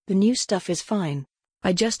The new stuff is fine.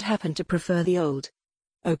 I just happen to prefer the old.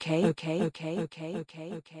 Okay. Yeah,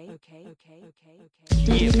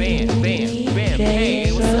 bam,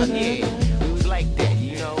 hey, what's up, yeah. It was like that,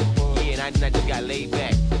 you know? Yeah, and I just got laid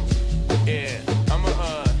back. Yeah,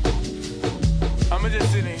 I'ma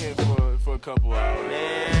just sit in here for a couple hours.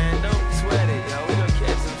 Man, don't sweat it, yo. We gonna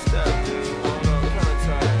catch some stuff, dude. Hold on, I'm kinda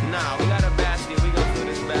tired. Nah, we got a basket. We gonna fill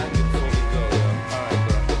this basket before we go, yo. Alright,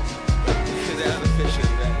 bro. Cause that other fish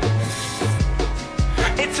is back.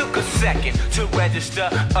 It took a second to register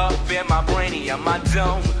up in my brainium, my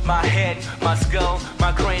dome, my head, my skull,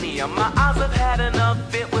 my cranium. My eyes have had enough,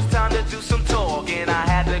 it was time to do some talking. I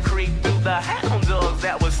had to creep through the hound dogs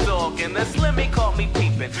that was stalking. The Slimmy caught me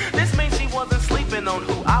peeping. This means she wasn't sleeping on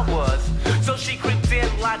who I was. So she creeped in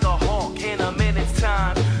like a hawk. In a minute's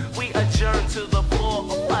time, we adjourned to the floor.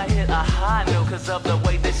 Oh, I hit a high note cause of the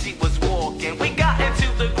way that she was walking. We got into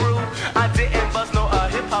the groove, I didn't bust no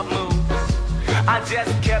hip-hop moves. I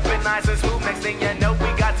just kept it nice and smooth. Next thing you know, we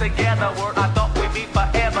got together. Word I thought we'd be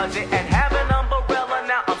forever. Didn't have an umbrella.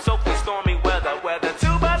 Now I'm soaking stormy weather.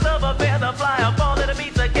 Two birds of a feather fly up all of the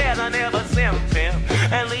beat together. Never simping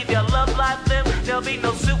and leave your love life live. There'll be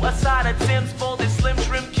no suicide attempts for this slim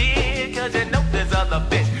trim kid. Cause you know there's other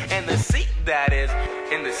fish in the sea, that is.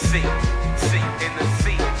 In the sea, in the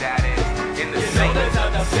sea, that is. In the sea, there's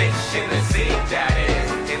other fish in the sea, that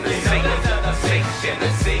is. In the sea, there's other fish in the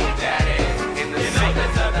sea, that is.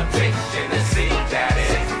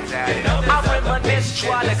 I reminisce,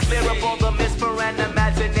 try to clear up all the mist for an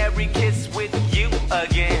imaginary kiss with you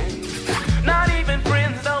again. Not even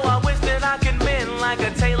friends, though I wish that I could mend like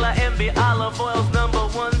a Taylor Envy, Olive Oil's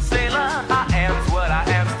 #1 sailor. I am's what I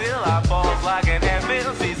am, still I falls like an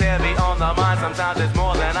anvil. She's heavy on the mind, sometimes it's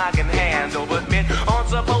more than I can handle. But men aren't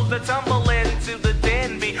supposed to tumble into the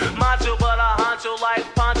den, be macho, but a honcho like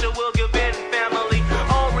Pancho will give in. Family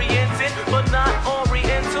oriented, but not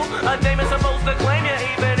oriental. A dame is supposed to claim you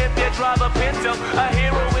even if you drive a Pinto. A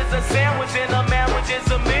hero is a sandwich and a marriage is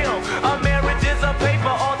a meal. A marriage is a paper,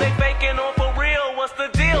 are they faking or for real? What's the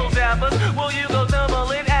deal, dappers? Will you go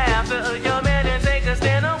double it after your man and take a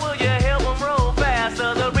stand, or will you help him roll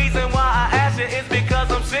faster? The reason why I ask you is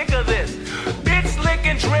because I'm sick of this. Bitch slick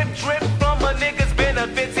and drip from a nigga's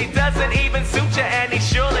benefits. He doesn't even suit you and he's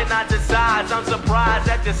surely not the size. I'm surprised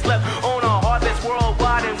that you slept on a heart that's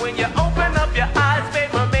worldwide. And when you open up your eyes,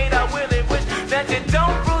 babe, mermaid, I really wish that you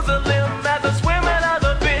don't bruise a limb as a swimming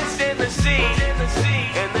other fish in the sea.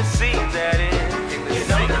 In the sea, that is. In the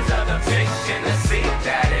sea, there's other fish in the sea,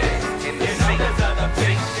 that is. In the sea, there's other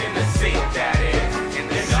fish in the sea, that is. In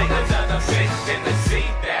the sea, there's other fish in the sea,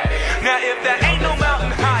 that is. Now if there ain't no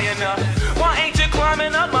mountain high enough, why ain't you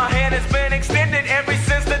climbing up? My hand has been extended ever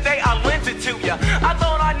since the day I lent it to you. I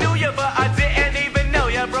thought I knew you, but I didn't even know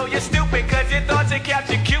you, bro. You're stupid, cause you thought you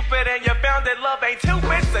captured Cupid and you found that love ain't two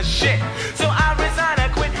bits of shit. So I resign, I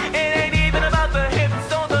quit. It ain't even about the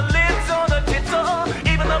hips or the lips or the tits or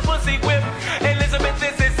even the pussy whip. Elizabeth,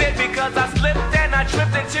 this is it, because I slipped and I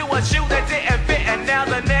tripped into a shoe that didn't fit, and now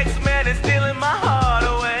the next man is stealing my heart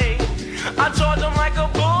away. I charge him like a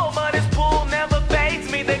bull, but his pull never fades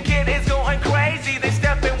me. The kid is going crazy. They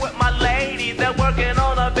stepping with my lady, they're working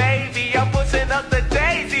on a baby. I'm pushing up the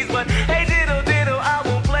daisies, but hey diddle diddle, I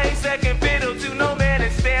won't play second fiddle to no man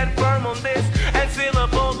and stand firm on this and seal a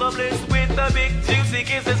bowl of bliss with the big juicy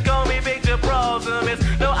kisses. Call me Big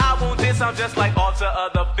Jabrosum. No, I won't diss, I'm just like all the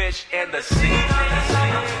other fish in the sea.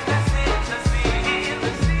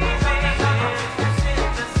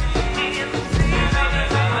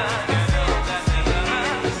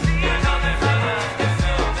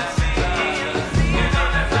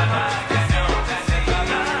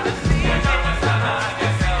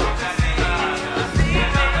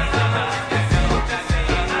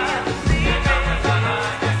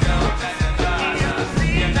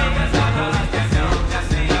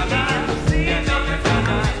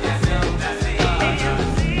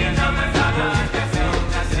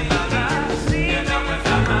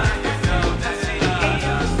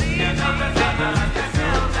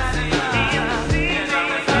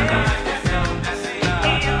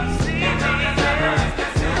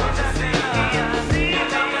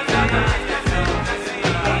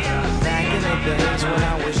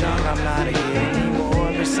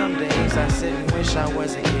 wish I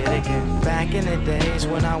was a kid again. Back in the days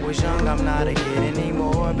when I was young, I'm not a kid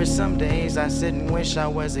anymore. But some days I sit and wish I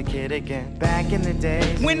was a kid again. Back in the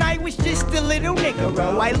days when I was just a little nigga,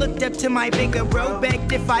 I looked up to my bigger bro,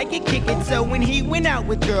 begged if I could kick it. So when he went out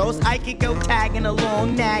with girls, I could go tagging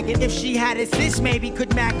along, nagging. If she had a sis, maybe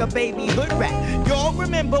could mac a baby hood rat. Y'all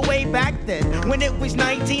remember way back then when it was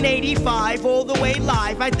 1985, all the way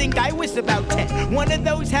live. I think I was about 10. One of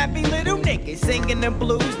those happy little niggas singing the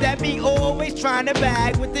blues that be always trying to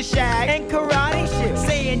bag with the shag and karate shit.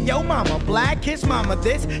 Saying, yo mama black, his mama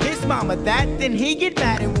this, his mama that. Then he get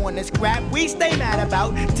mad and wanna scrap. We stay mad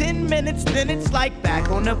about 10 minutes, then it's like back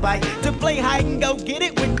on the bike to play hide and go get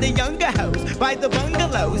it with the younger hoes by the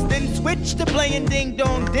bungalows. Then switch to playing ding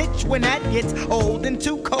dong ditch when that gets old and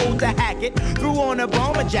too cold to hack it. Threw on a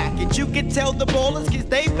bomber jacket, you could tell the ballers cause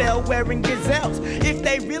they fell wearing gazelles. If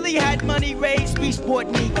they really had money raised, we sport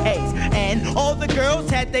Nikes. And all the girls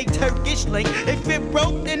had they Turkish link. If it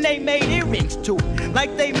broke, then they made earrings to it,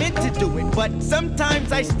 like they meant to do it. But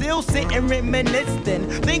sometimes I still sit and reminisce, then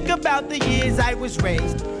think about the years I was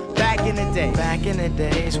raised. Back in the day. Back in the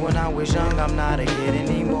days when I was young, I'm not a kid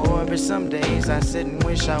anymore. But some days I sit and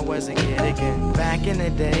wish I was a kid again. Back in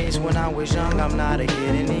the days when I was young, I'm not a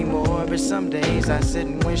kid anymore. But some days I sit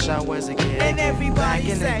and wish I was a kid. And everybody back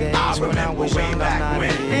in the say, days when I was young, I'm not a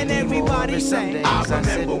kid and everybody say, I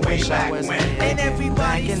remember way back when. And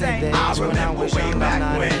everybody say, I remember way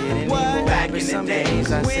back when. What? Back in the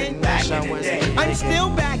days I sit and wish I was a kid. I'm still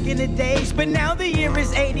back in the days, but now the year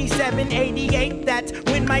is 87, 88. That's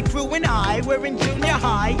when my crew and I were in junior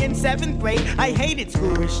high in 7th grade. I hated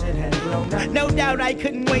school, wish it had grown up. No doubt I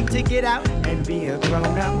couldn't wait to get out and be a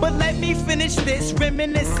grown up. But let me finish this,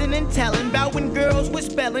 reminiscing and telling about when girls were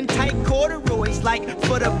spelling tight corduroys like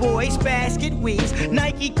for the boys, basket weaves,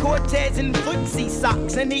 Nike Cortez and footsie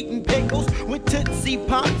socks, and eating pickles with Tootsie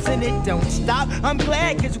Pops, and it don't stop. I'm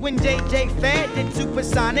glad cause when JJ Fad did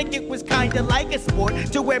Supersonic, it was kinda like a sport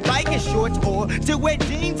to wear biker shorts or to wear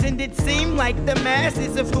jeans, and it seemed like the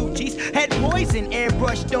masses of hoochies had poison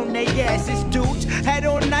airbrushed on their asses. Dudes had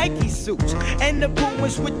on Nike suits and the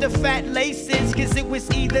Pumas with the fat laces, cause it was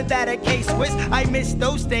either that or K-Swiss. I miss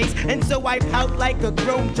those days, and so I pout like a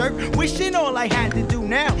grown jerk, wishing all I had to do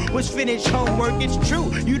now was finish homework. It's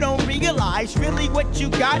true, you don't realize really what you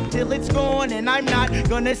got till it's gone. And I'm not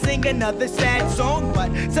gonna sing another sad song, but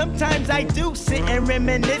sometimes I do sit and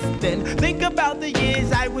reminisce, then think about the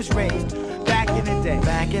years I was raised. Back in the day.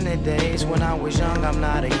 Back in the days when I was young, I'm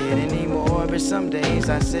not a kid anymore. But some days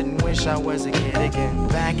I sit and wish I was a kid again.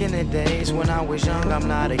 Back in the days when I was young, I'm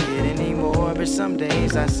not a kid anymore. But some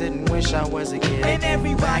days I sit and wish I was a kid and again.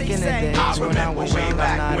 Everybody back in the say, days when I was young,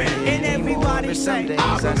 I'm not a kid and everybody anymore. But say, some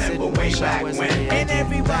days I sit and wish I was a kid again. And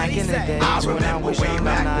everybody back in the say, days when I was young,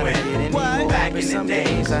 I'm not a kid anymore. Back But in some the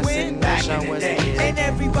days I sit when, and back wish I in the was a days. kid and again.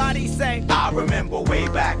 everybody say, I remember way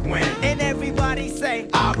back when. and everybody say,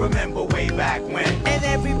 I remember way back when. and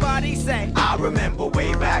everybody say, I remember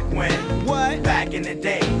way back when. what? Back in the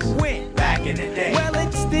days. When? Back in the day. Well,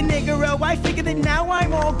 it's the niggero. I figured that now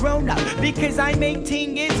I'm all grown up because I'm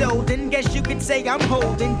 18 years old, and guess you could say I'm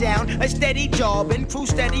holding down a steady job and crew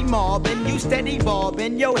steady mobbing, you steady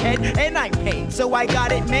bobbing your head, and I'm paid, so I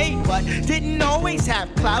got it made. But didn't always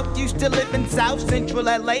have clout. Used to live in South Central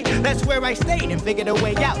LA. That's where I stayed and figured a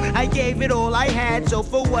way out. I gave it all I had, so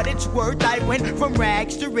for what it's worth, I went from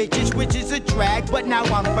rags to riches, which is a drag. But now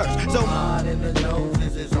I'm first. So hard in the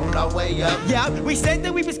noses is on our way up. yeah, we said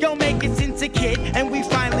that we was gonna make it since a kid, and we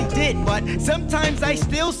finally did. But sometimes I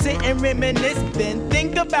still sit and reminisce, then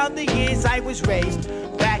think about the years I was raised.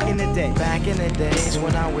 Back in the day. Back in the days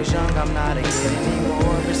when I was young, I'm not a kid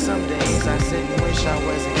anymore. But some days I sit and wish I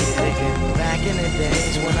was a kid again. Back in the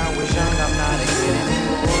days when I was young, I'm not a kid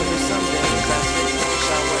anymore. But some days I sit and wish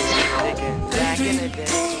I was a kid again. Back in the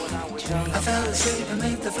days when I was young, I fell asleep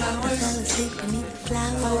beneath the flowers.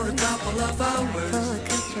 For a couple of hours.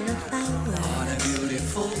 On a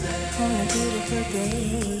beautiful day.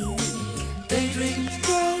 Daydreams.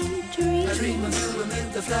 I dream of you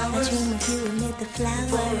amid the flowers. For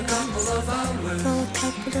a couple of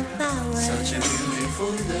hours. Such a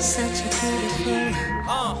beautiful day.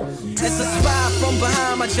 It's a spy from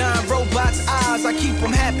behind my giant robot's eyes. I keep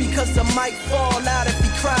him happy cause I might fall out if he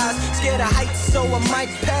cries. Scared of heights so I might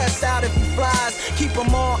pass out if he flies. Keep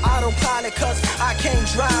him on autopilot cause I can't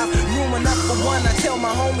drive. Room enough for one, I tell my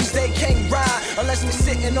homies they can't ride. Unless we're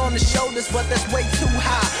sitting on the shoulders, but that's way too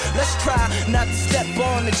high. Let's try not to step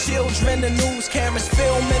on the children. The news cameras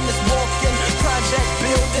filming this walking project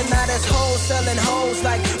building. Now there's hoes selling hoes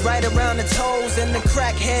like right around the toes. And the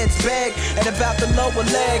crackheads beg at about the lower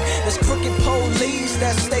leg. There's crooked police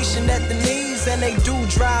that's stationed at the knees days, and they do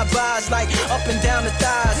drive-bys like up and down the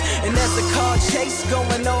thighs. And there's a car chase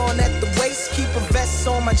going on at the waist. Keep a vest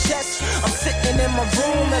on my chest. I'm sitting in my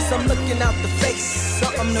room as I'm looking out the face.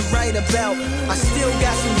 Something to write about. I still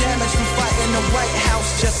got some damage from fighting the White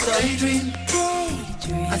House. Just a daydream.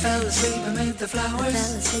 I fell asleep beneath the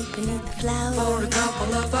flowers. For a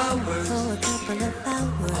couple of hours.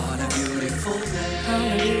 On a beautiful day.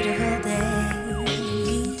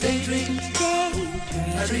 Daydream.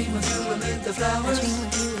 I dream of you amid the flowers.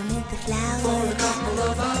 For a couple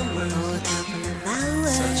of hours.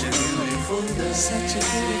 Such a beautiful day.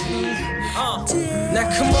 Now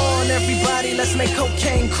come on everybody, let's make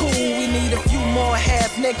cocaine cool. We need a few more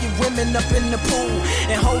half-naked women up in the pool.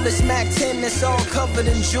 And hold this Mac 10 that's all covered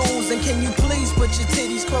in jewels. And can you please put your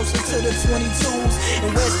titties closer to the 22s?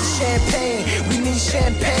 And where's the champagne? We need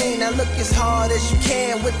champagne. Now look as hard as you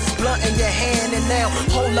can with this blunt in your hand. And now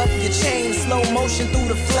hold up your chain, slow motion through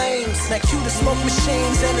the flames. Now cue the smoke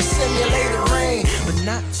machines and the simulated rain. But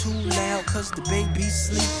not too loud cause the baby's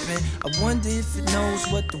sleeping. I wonder if it knows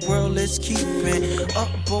what the world is keeping. Up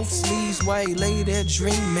both sleeves while he lay there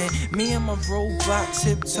dreaming. Me and my robot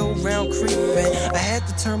tiptoe round creeping. I had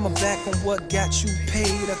to turn my back on what got you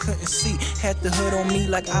paid. I couldn't see, had the hood on me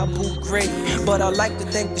like Abu Ghraib. But I like to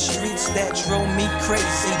thank the streets that drove me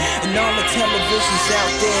crazy. And all the televisions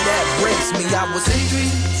out there that breaks me. I was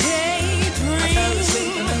daydream.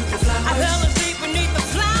 I fell asleep beneath the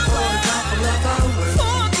flowers.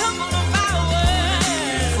 For a couple of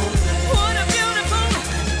hours. What a beautiful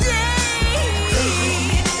day.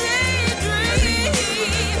 Daydream.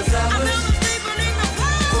 I fell asleep beneath the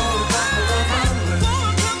flowers. For a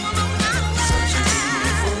couple of hours. Such a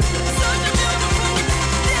beautiful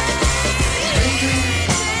day.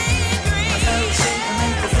 Daydream. I fell asleep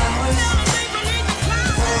beneath the flowers.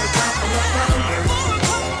 For a couple of hours.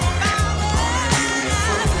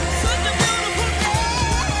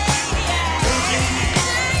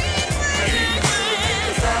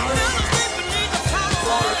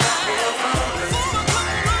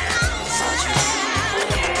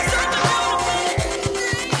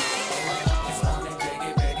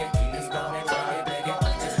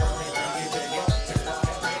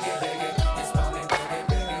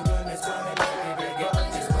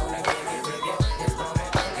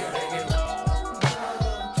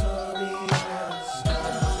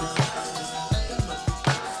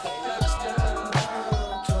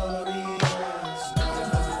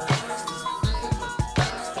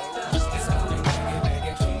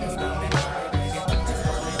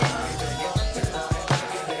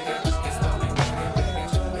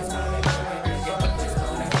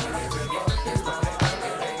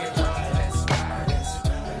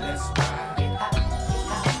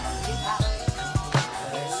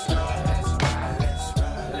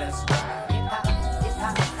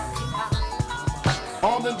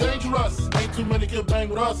 Armed and dangerous, ain't too many can bang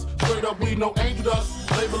with us. Straight up, we no angel dust.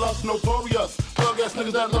 Label us notorious. Thug ass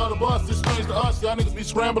niggas that love the bus. It's strange to us, y'all niggas be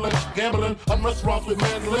scrambling, gambling. I'm restaurants with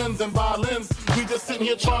mandolins and violins. We just sitting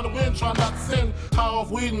here trying to win, trying not to sin. High off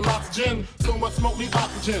weed and lots of gin. So much smoke, need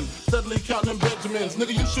oxygen. Steadily counting them Benjamins.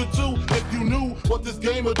 Nigga, you should too, if you knew what this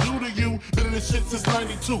game would do to you. Been in this shit since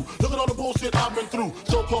 92. Look at all the bullshit I've been through.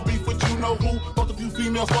 So-called beef with you know who. Fucked a few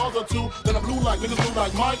female stars or two. Then I blew like niggas blew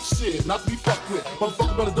like Mike. Shit, not to be fucked with.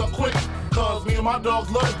 Motherfucker better duck quick. Cause me and my dogs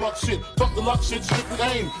love the buck shit. Fuck the luck shit, strictly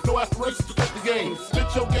aim. No aspirations to quit the game.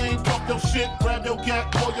 Spit your game, talk your shit. Grab your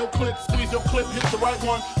gat, call your clip. Squeeze your clip, hit the right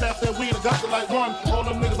one. Pass that weed, I got the like one. All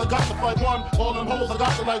them niggas, I got to fight one. All them hoes, I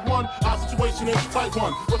got to like one. Our situation is a tight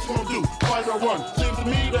one. What you gonna do? Fight or run? Seems to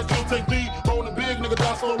me that you'll take me. Bone the big nigga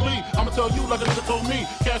die slowly. I'ma tell you like a nigga told me.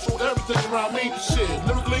 Cash roll everything around me. Shit,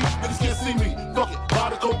 lyrically, niggas can't see me. Fuck it. Buy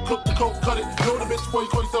the coke, cook the coke, cut it. Know the bitch before you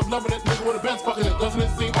call yourself loving it. Nigga with a bench fucking it. Doesn't it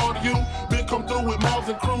seem odd to you? Big come through with Mobs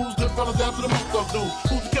and crews. Good fellas down to the moot stuff, dude.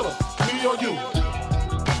 Who's the killer? Me or you?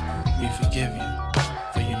 We forgive you,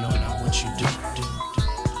 for you know not what you do.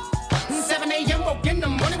 7 a.m. woke in the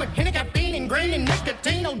morning with Henny, caffeine, and green, and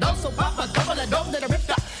nicotine. No dose, so pop a couple of dope that I ripped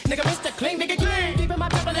up. Nigga, Mr. Clean, nigga, clean. Keeping my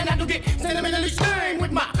temple and I do get sentimentally stained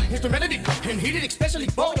with my instrumentality. And heated especially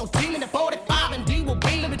for your team in the 45. And D will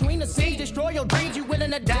be in between the scenes. Destroy your dreams, you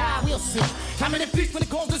willing to die. We'll see. Time in the peace when it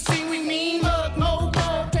calls to see. We mean mug, mode,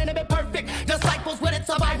 trying to be perfect. Disciples with its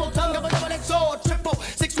survival tongue of a double-edged sword. Triple,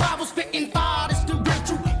 6 rivals spitting fire. This the real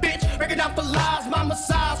true bitch. Breaking down for lies, my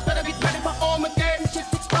massage. Better be ready for Armageddon.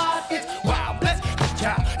 Shit's expired. It's wild, blessed the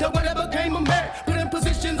child. That whatever became a man. Put in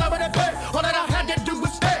positions already paid. All that I had to do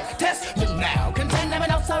was stay. Test me now. Contend, never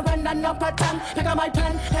no surrender, no pretend. Pick up my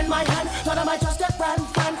pen and my hand. Thought I might trust a friend.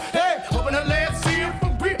 Hey, open the left, see it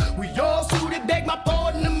for real. We all suited, beg my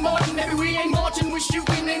pardon in the morning. Maybe we ain't marching, we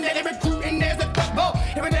shooting and they're recruiting. There's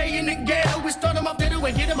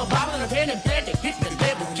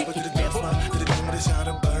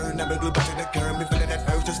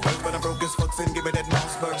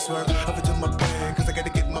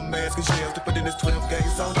to put in this 12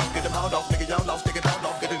 gauge on off. Get them all off, nigga, y'all lost, nigga, all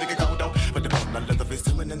off. Get a nigga gone off. But the bone, I let the face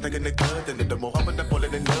doing and thinking it good. And the more I'm in the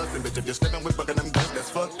bullet and nothing. Bitch, if you're slipping with fucking them guns, that's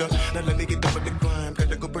fucked up. Now let me get done with the crime.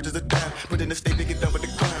 Gotta go purchase a dime. Put in the state to get done with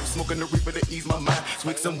the crime. Smoking the reaper to ease my mind.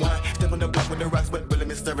 Swig some wine. Step on the block with the rocks, but really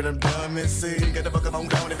me serving them diamonds. See, get the fuck on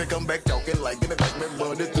down if you come back talking like, give me back me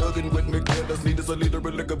money. Thugging with me, killers. Need us a leader of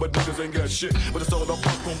liquor, but niggas ain't got shit. But it's all off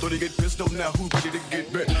popcorn, so they get pissed off now. Who ready to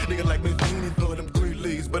get back? Nigga like me, feeling for them 3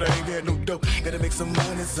 leagues, but I ain't got no dope. Gotta make some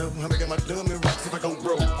money, so I'm making my dummy rocks if I go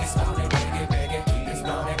broke. It's on it, biggie, biggie. It's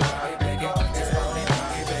on it, biggie, biggie. It's on it,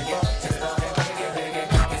 biggie, biggie. It's on it, biggie,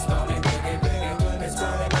 biggie. It's on it, biggie, biggie. It's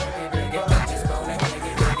on it, biggie, biggie. It's on it,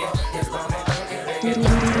 biggie, biggie. It's on it, biggie,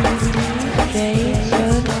 biggie.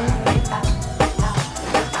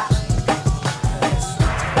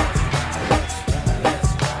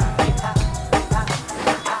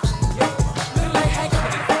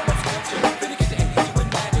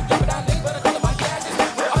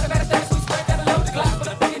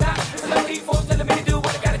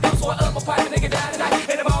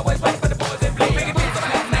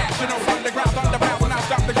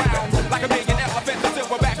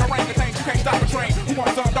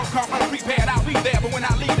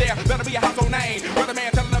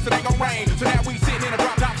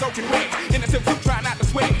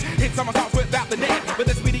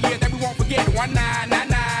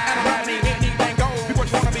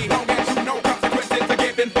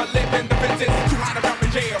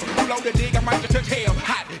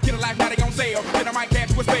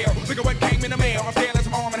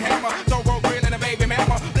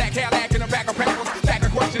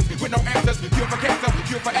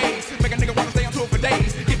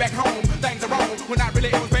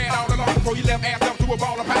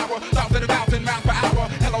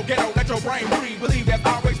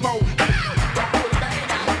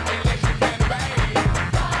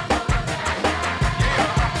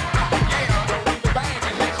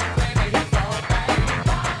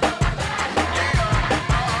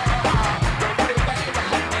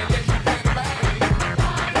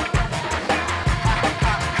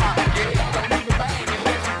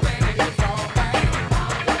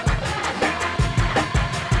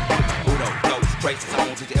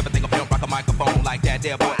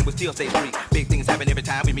 Still stay street. Big things happen every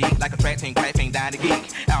time we meet. Like a track team, crack team, dying to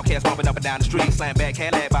geek. Outcast bumping up and down the street. Slam back,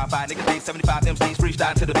 Cadillac by 5 niggas. Beat 75 MCs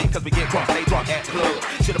freestyle to the beat. Cause we get crunk, stay drunk at the club.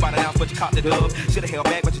 Should've bought an ounce, but you caught the dub. Should've held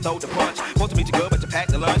back, but you throw the punch. Supposed to meet you good, but you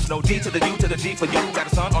packed the lunch. No G to the U to the G for you. Got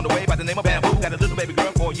a son on the way by the name of Bamboo. Got a little baby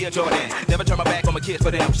girl for a year, Jordan. Never turn my back on my kids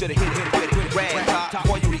for them. Should've hit it with it, rag top.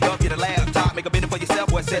 Boy, you re up, get a laptop. Make a bid for yourself,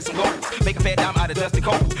 boy, set some goals. Make a fat dime out of dusty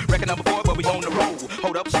cold. Record number 4, but we on the road.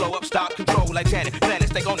 Hold up, slow up, stop, control like Janet. Planet,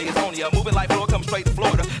 stay on it, it's on ya. Moving like floor, come straight to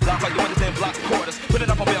Florida. Lock all your windows, then block the quarters. Put it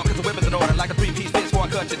up on bail, cause the whip is in order. Like a 3-piece bitch before I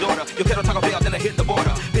cut your daughter. Your kid don't talk about then I hit the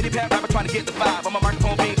border. Pity pat rapper trying to get the 5. I'm a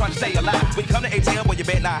microphone being trying to stay alive. When you come to ATM, well, you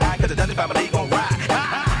bet not high, cause the Dudley family gon' ride.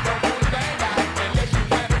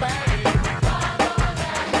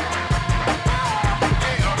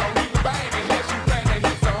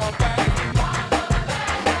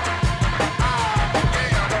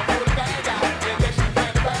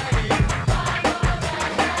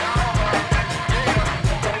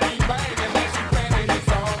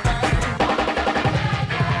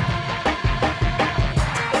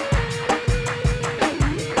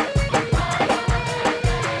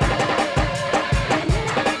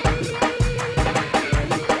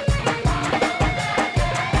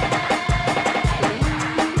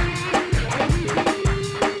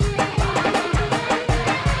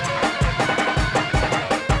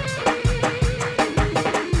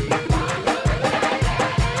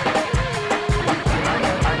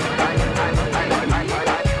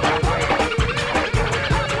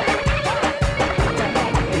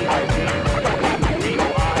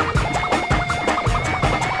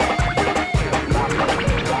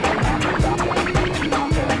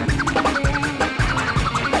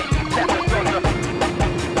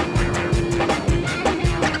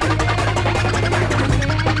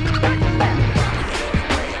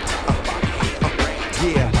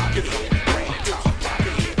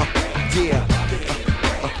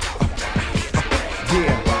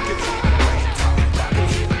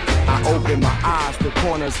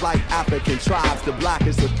 corners like African tribes. The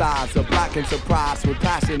blackest of thighs, the black and surprise with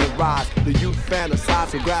passion to rise. The youth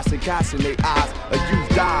fantasize with grass and cash in their eyes. A youth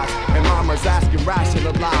dies, and mama's asking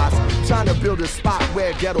rationalize. Trying to build a spot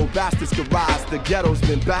where ghetto bastards can rise. The ghetto's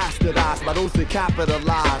been bastardized by those that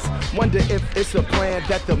capitalize. Wonder if it's a plan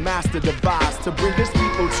that the master devised to bring his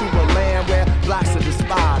people to a land where blacks are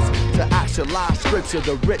despised. To actualize scripture,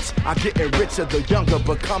 the rich are getting richer, the younger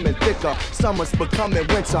becoming thicker. Summer's becoming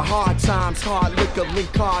winter, hard times, hard liquor,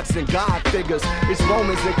 link cards, and God figures. It's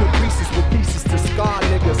Romans and caprices with pieces to scar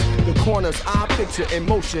niggas. The corners I picture in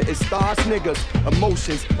motion is stars, niggas.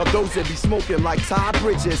 Emotions of those that be smoking like tie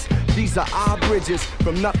bridges. These are our bridges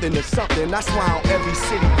from nothing to something. That's why on every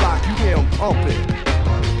city block you hear them pumping.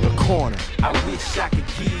 The corner. I wish I could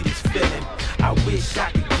give this feeling. I wish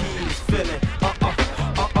I could give this feeling.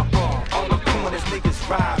 On the corners, niggas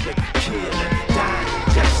robbing, killing, dying,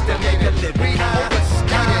 just to make a living. We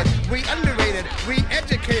overstated, we underrated, we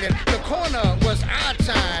educated. The corner was our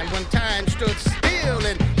time when time stood still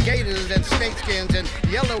in gators and snakeskins and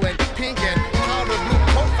yellow and pink and powder blue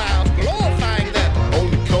profiles glorifying them.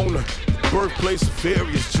 On the corner, birthplace of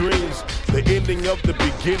various dreams. The ending of the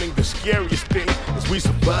beginning, the scariest thing is we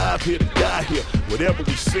survive here to die here. Whatever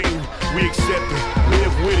we seen, we accept it,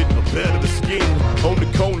 live with it, or better the scheme. On the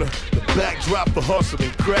corner, the backdrop for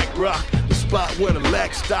hustling, crack rock. The spot where the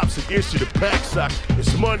lack stops and issue the pack sock.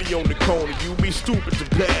 It's money on the corner, you be stupid to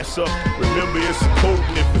pass up. Remember it's a code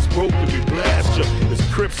and if it's broken, we blast you. It's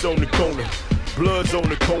Crips on the corner. Bloods on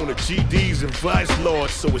the corner, GDs and vice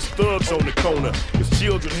lords, so it's thugs on the corner. It's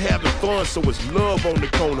children having fun, so it's love on the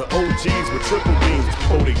corner. OGs with triple beams,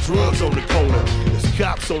 oh they drugs on the corner. It's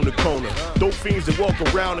cops on the corner, dope fiends that walk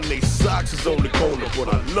around and they socks is on the corner.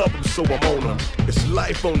 But I love them, so I'm on them. It's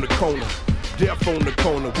life on the corner, death on the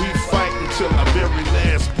corner. We fight until our very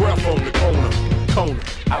last breath on the corner.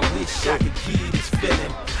 I wish I could give this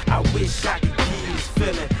feeling. I wish I could give this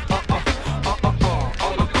feeling.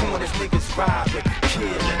 On the corners, niggas robbing,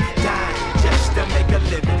 killing, dying, just to make a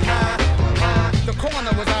living. The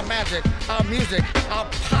corner was our magic, our music, our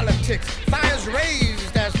politics. Fires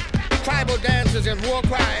raised as tribal dances and war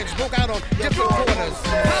cries broke out on different corners.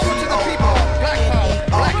 Power to the people, black power,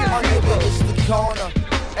 black is beautiful. It's the corner.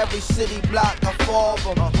 Every city block, I fall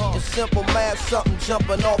of them. It's simple math, something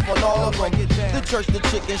jumping off on all of them. The church, the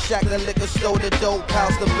chicken shack, the liquor store, the dope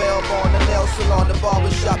house, the bell barn, the nail salon, the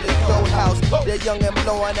barbershop, the cold house. They're young and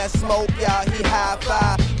blowing that smoke, y'all, he high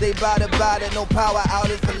five. They body, no power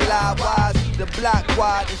outage for live wires. The block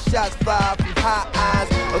wide, the shots fired from hot eyes.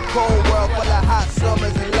 A cold world full of hot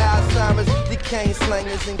summers and loud sirens. Decaying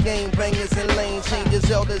slangers and game bangers and lane changers.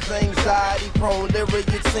 Elders, anxiety prone, lyric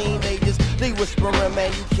teenagers. They whispering,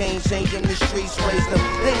 man, you can't change them, the streets raise them.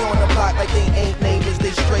 They on the block like they ain't neighbors, they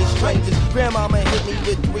straight strangers. Grandmama hit me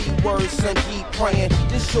with 3 words, son, keep praying.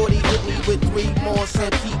 This shorty hit me with 3 more, son,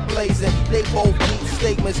 keep blazing. They both deep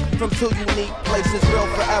statements from 2 unique places. Real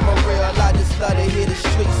forever real, I just love to hear the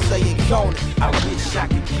streets say it gone. I wish I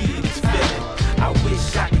could give this feeling. I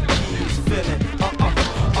wish I could give this feeling.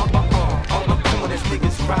 On the corners,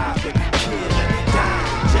 niggas robbing, killing,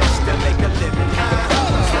 dying, just to make a living.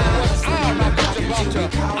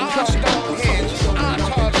 Our Stonehenge, our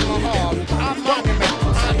Taj Mahal, our monument,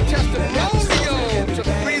 our testimonial to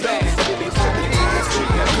freedom,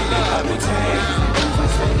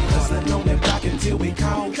 Hustling on that block until we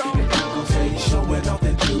call. Showing off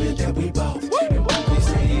that jewelry that we bought.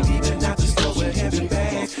 Even not just go with heavy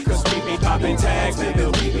bags. Cause we be popping tags, baby,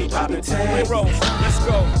 we be popping tags. We roll, let's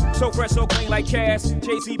go. So fresh, so clean like cash.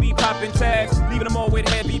 JC be popping tags, leaving them all with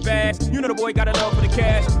heavy bags. You know the boy got a love for the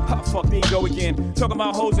cash. Oh, fuck, there you go again. Talking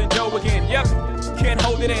about hoes and dough again. Yep, can't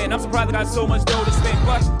hold it in. I'm surprised I got so much dough to spend.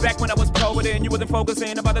 But back when I was poet in, you wasn't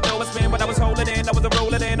focusing about the dough I spend. But I was holding in, I was a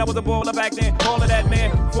roller in, I was a baller back then. All of that,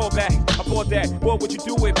 man, fall back. I bought that. What would you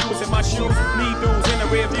do if you was in my shoes? Need dudes in the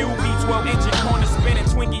rear view, V12 engine, corner spinning,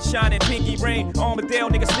 Twinkie shining, pinky ring. Armadale,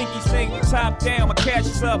 nigga, sneaky sting. Top down, my cash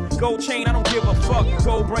is up. Gold chain, I don't give a fuck.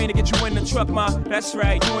 Gold brain to get you in the truck, ma. That's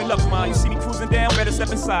right, you ain't luck, ma. You see me cruising down, better step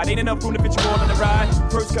inside. Ain't enough room to fit you all on the ride.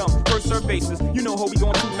 First come, first serve basis. You know how we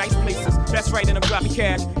going to nice places. That's right, and I'm dropping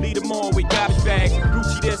cash. Lead them on with garbage bags.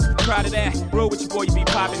 Gucci this, proud of that. Roll with your boy, you be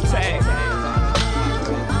popping tags.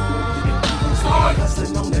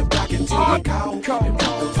 Hustling on that block until we call.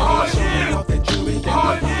 Showing off that jewelry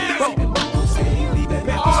that we bought. Leaving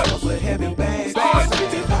at the stores with heavy bags. Popping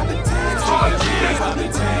tags,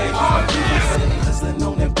 popping tags. Hustling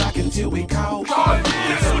on that block until we call.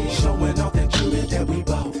 Showing off that jewelry that we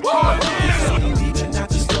bought. Leaving at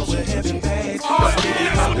the stores with heavy bags.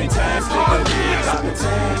 Popping tags, popping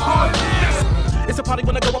tags. It's a party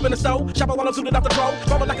when I go up in the store. Shop, I wanna suit it out the draw.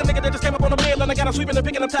 Rolling like a nigga that just came up on the mill and I got him sweeping and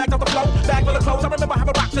picking up tags off the floor. Bag full of clothes. I remember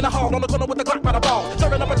having rocks in the hall on the corner with the Glock by the ball.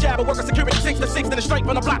 Serving up a jab and working security 6 to 6, then it's straight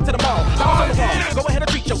from the block to the mall. I was on the wall. Go ahead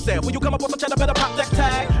and treat yourself. When you come up with some cheddar, better pop that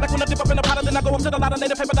tag. Like when I dip up in the pot, then I go up to the lot and lay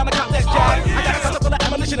the paper down and cop that jag. I got a cellar full of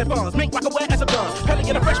ammunition and funds. Mink rock away as a gun. Penny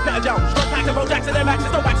in a fresh pair of Jones. Strut packs and Bo Jackson and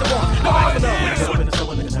Maxes. No wax and one. No wax for none. Go up in the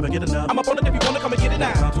store, niggas never get enough. I'm up on it if you wanna come and get it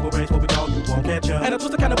now. Time to arrange what we call you want. gon' catch ya. And I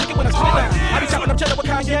twist the kind of wicked when I spit it down. I be chopping up cheddar with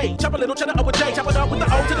Kanye, chop a little cheddar up with Jay, chop it up with the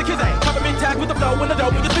O to the kids. Pop a big tag with the flow when the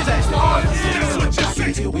dough gets busy. That's what you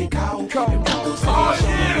say. Till we cold. Oh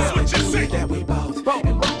yeah, that's what you say. That we both.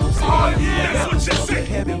 Oh yeah, that's what you say.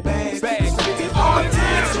 Heavy bags. Oh yeah,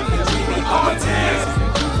 that's what you say.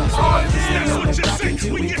 Oh yeah, that's what you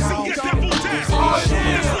say. When you see your devil down. Oh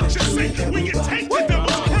yeah, that's what you say. When you take the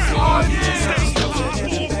devil's crown. Oh yeah, stay alive.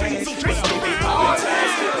 All things will change around.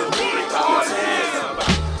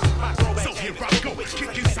 So here I go,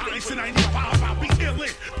 kicking signs in 95. I'll be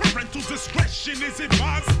illin'. Parental discretion is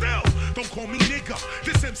advised still. Don't call me nigga,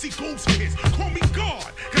 this MC goes for his. Call me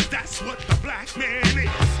God, cause that's what the black man is.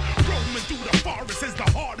 Roaming through the forest as the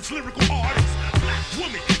hardest lyrical artist. Black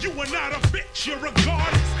woman, you are not a bitch, you're a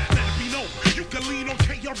goddess. Let it be known, you can lean on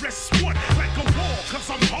KRS-One like a wall, cause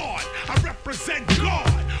I'm hard. I represent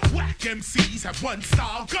God. Whack MCs have one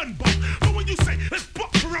style, gun buck. But when you say, let's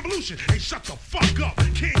buck for revolution, hey, shut the fuck up.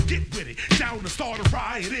 Can't get with it, down to start a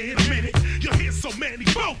riot in a minute. You hear so many,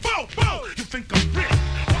 bow, bow, bow. You think I'm rich?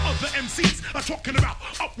 Other MCs are talking about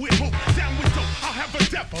up with hope, down with dope. I'll have a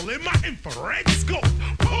devil in my infrared scope.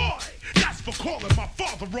 Boy, that's for calling my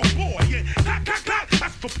father a boy. Yeah, clack, clack, clack.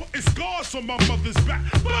 That's for putting scars on my mother's back.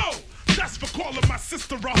 Bow, that's for calling my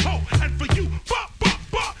sister a hoe. And for you, buck, buck,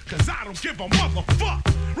 buck, cause I don't give a motherfuck.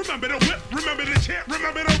 Remember the whip, remember the chant,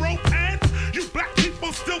 remember the rope. And you black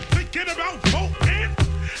people still thinking about voting.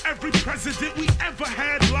 Every president we ever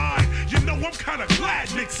had lied. You know I'm kinda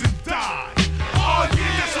glad Nixon died. Oh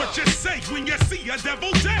yeah, that's what you say when you see a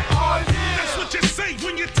devil dead. Oh yeah, that's what you say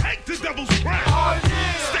when you take the devil's crown. Oh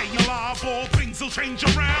yeah, stay alive, all things will change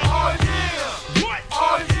around. Oh yeah, what?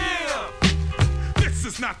 Oh yeah. This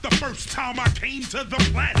is not the first time I came to the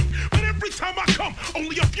planet, but every time I come,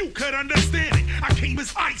 only a few could understand it. I came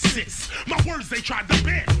as ISIS, my words they tried to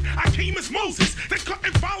ban. I came as Moses, they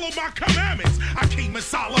couldn't follow my commandments. I came as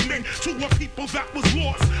Solomon, to a people that was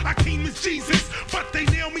lost. I came as Jesus, but they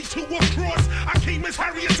nailed me to a cross. I came as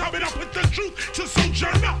Harriet Tubman, I put the truth to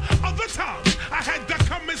Sojourner. Other times, I had to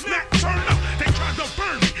come as Nat Turner. They tried to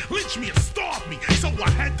burn me, lynch me, and starve me, so I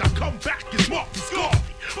had to come back as Marcus Garvey,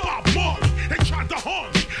 Bob Marley. They tried to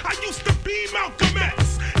harm me. I used to be Malcolm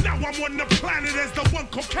X. Now I'm on the planet as the one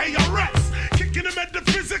called KRS. Kicking them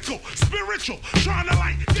metaphysical, spiritual, trying to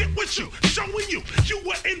like get with you, showing you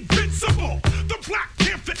were invincible. The Black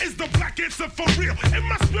Panther is the black answer for real. In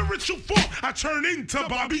my spiritual form, I turn into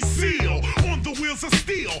Bobby Seale. On the wheels of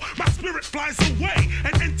steel, my spirit flies away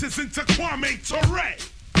and enters into Kwame Ture.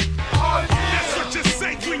 Oh, yeah. That's what you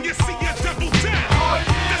say when you see a devil dead. Oh,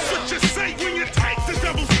 yeah. That's what you say when you take the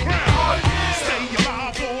devil's crown. Oh, yeah. Stay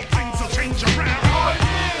alive, all things will change around. Oh,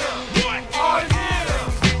 yeah. What? Oh, yeah.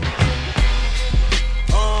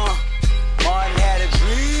 Martin had a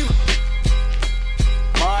dream.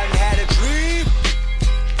 Martin had a dream.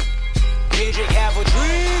 Kendrick have a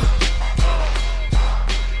dream.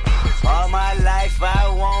 All my life I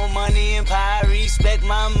want money and power, respect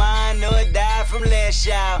my mind or die from last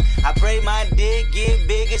child. I pray my dick get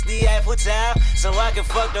big as the Eiffel Tower, so I can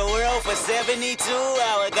fuck the world for 72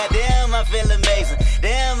 hours. Goddamn, I feel amazing.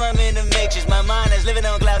 Damn, I'm in the matrix. My mind is living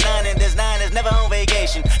on cloud nine, and this 9 is never on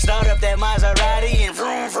vacation. Start up that Maserati and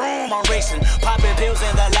vroom vroom, I'm racing. Popping pills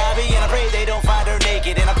in the lobby, and I pray they don't find her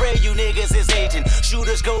naked. And I pray you niggas is hating.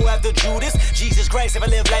 Shooters go after Judas. Jesus Christ, if I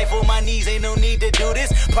live life on my knees, ain't no need to do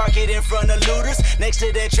this. Park it in front of looters. Next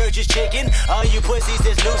to that church is chicken. All you pussies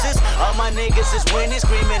is losers. All my niggas is winning,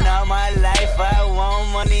 screaming all my life. I want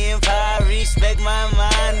money and power, respect my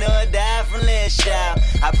mind or die from last child.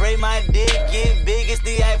 I pray my dick get big as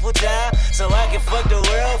the Eiffel Tower, so I can fuck the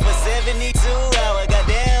world for 72 hours.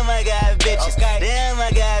 Goddamn, I got bitches. Damn,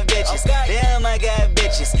 I got bitches. Damn, I got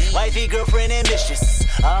bitches. Wifey, girlfriend, and mistress.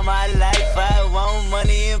 All my life I want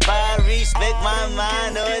money and power, respect my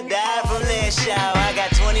mind or die from last child. I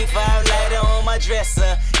got 25 lighter on my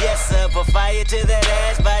dresser, yes sir. Put fire to that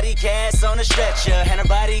ass, body cast on a stretcher. And her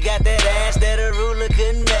body got that ass that a ruler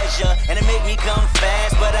couldn't measure. And it make me come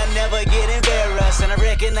fast, but I never get embarrassed. And I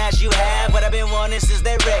recognize you have what I've been wanting since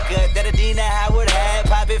that record that Adina Howard had.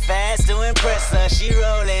 Pop it fast to impress her. She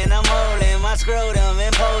rolling, I'm holding my scrotum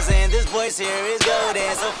and posing. This voice here is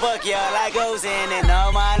golden, so fuck y'all, I goes in. And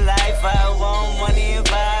all my life I want money and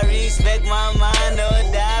power, respect my mind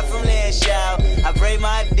or die from last child. I pray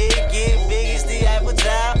my dick get big as the Eiffel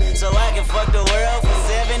Tower, so I can fuck the world for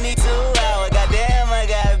 72 hours. Goddamn, I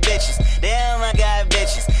got bitches. Damn, I got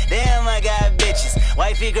bitches. Damn, I got bitches.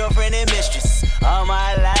 Wifey, girlfriend, and mistress. All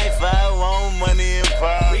my life I want money and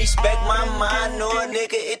power, respect my my mind, no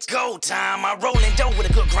nigga, it's go time. I roll in dough with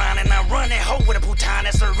a good grind, and I run that hoe with a bouton.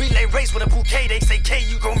 That's a relay race with a bouquet. They say, K,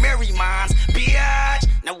 you gon' marry mines. Biatch,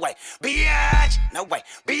 no way. Biatch, no way.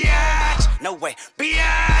 Biatch, no way.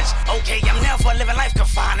 Biatch. Okay, I'm never living life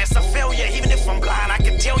confined. It's a failure, even if I'm blind. I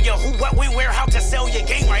can tell you who, what, when, where, how to sell your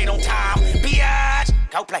game right on time. Biatch,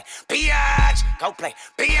 go play. Biatch, go play.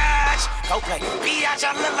 Biatch, go play. Biatch,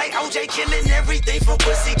 I look like OJ killing everything from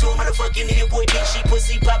pussy to a motherfucking hit boy beat. She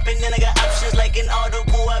pussy popping, then I got options like an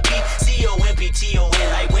audible. I beat C-O-M-P-T-O-N.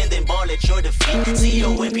 Like win, then ball at your defeat.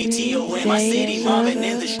 C-O-M-P-T-O-N. My city mobbing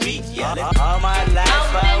in the street. Yeah, all my life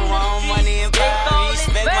I want money and power.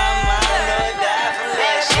 Respect my mind, or die from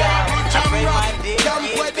that shot. I pray my dick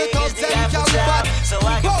get big as the apple top, so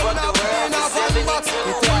I can fuck the world for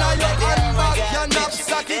 72 hours. Damn, I got bitches.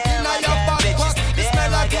 Damn, I got bitches.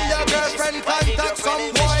 Damn, I got bitches. Contact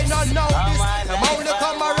some boy, no know this. I'm only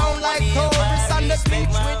come around like tourists on the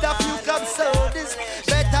beach with a few club sodas,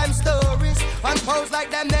 bedtime stories, and pose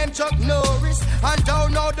like them name Chuck Norris. And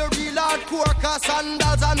don't know the real hardcore, cause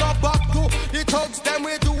sandals are no back to. The thugs them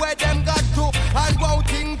we do where them got to, and won't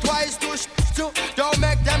think twice to to. Don't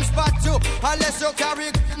make them spot you, unless you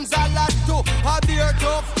carry guns a lot to. A beer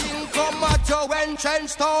tough thing come at you when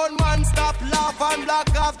trench town man stop laugh and block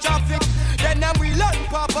off traffic. Then them we learn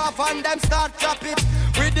pop off and them start drop it.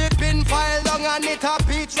 With the pin file long and it a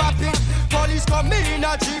beat rapid. Police come in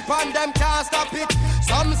a jeep and them can't stop it.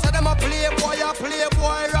 Some say them a playboy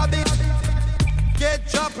rabbit. Get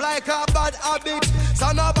dropped like a bad habit.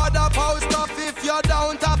 So no bother post off if you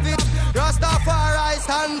don't tap it. Rastafari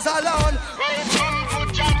stands alone.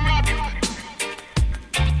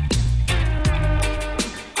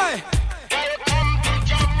 Hey.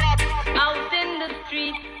 Out in the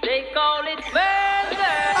street, they call it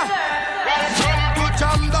murder. To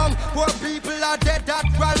jam down, poor people are dead at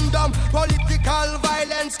random. Political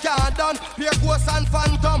violence can't done. Pure ghosts and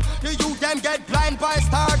phantom. The youth them get blind by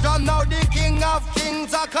stardom. Now the king of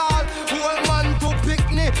kings are called. Whole man to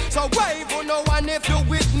pick me. So wave on no one if you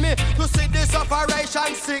with me. To see this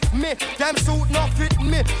operation sick me. Them suit no fit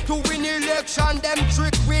me. To win election, them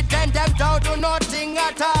trick with them don't do nothing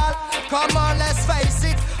at all. Come on, let's face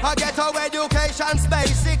it. I get our education's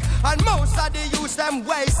basic. And most of the youth them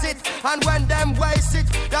waste it. And when them waste it,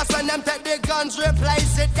 that's when them take the guns,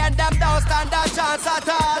 replace it. Then them don't stand a chance at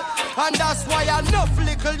all. And that's why enough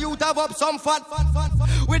little youth have up some fun.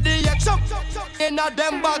 With the action in a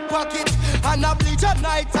them back pocket. And a bleach at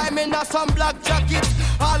night time in a some black jacket.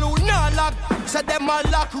 All who not lock, say them a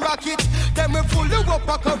lock rocket. Them we fully up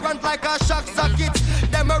a current like a shock socket.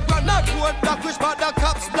 Them we run a road block which but the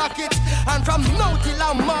cops block it. And from now till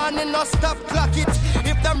a morning no stop clock it.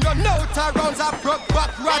 If them run out of rounds a broke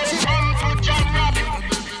back ratchet.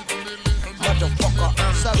 Motherfucker,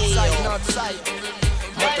 I'm Southside, Northside.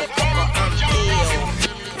 Motherfucker, I'm ill.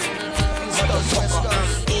 Motherfucker,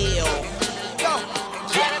 I'm ill.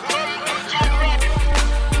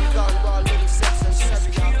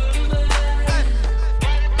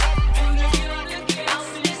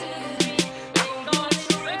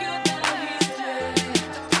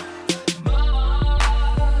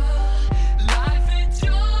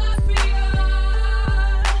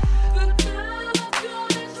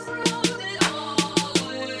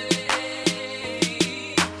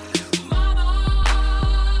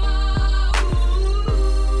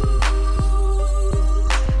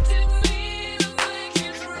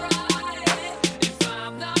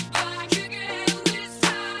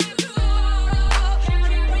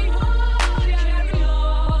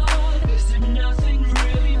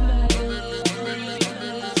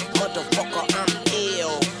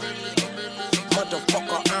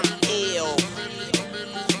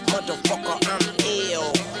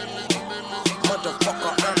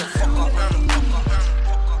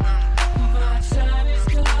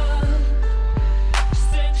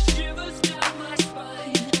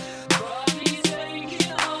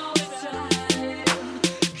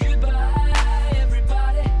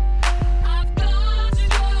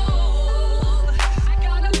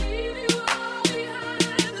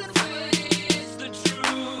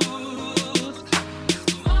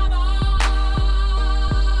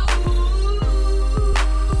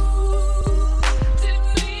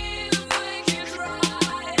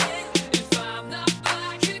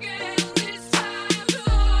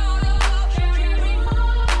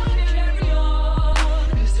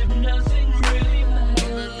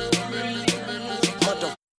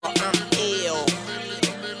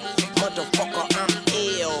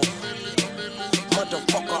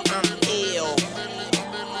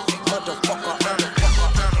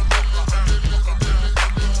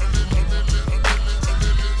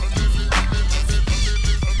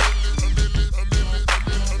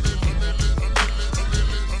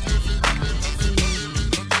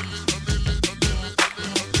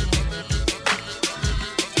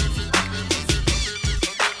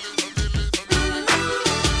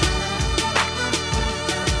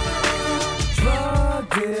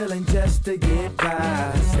 just to get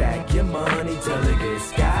by. Stack your money till it gets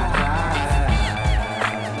sky high.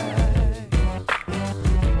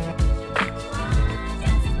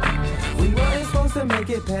 We weren't supposed to make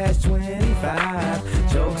it past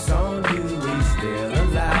 25. Joke's on you, we still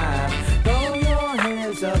alive. Throw your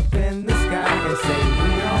hands up in the sky and say we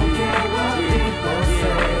don't care what people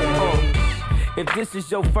say. If this is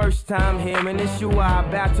your first time hearing this, you are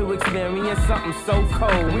about to experience something so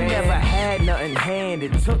cold. We never had nothing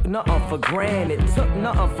handed, took nothing for granted, took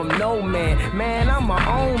nothing from no man. Man, I'm my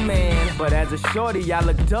own man. But as a shorty, I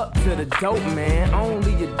looked up to the dope man.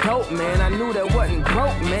 Only a dope man, I knew that wasn't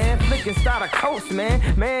broke, man. Flicking starter coats, man.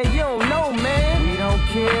 Man, you don't know, man. We don't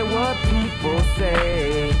care what people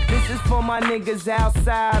say. This is for my niggas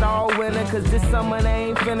outside all winter, cause this summer they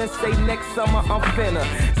ain't finna say next summer I'm finna.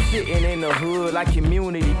 Sitting in the hood like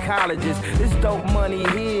community colleges. This dope money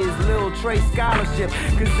here is Lil Trey scholarship.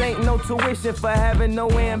 Cause ain't no tuition for having no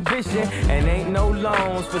ambition. And ain't no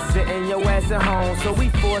loans for sitting your ass at home. So we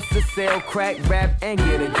forced to sell crack, rap, and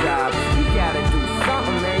get a job. You gotta do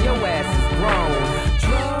something, man, your ass is grown.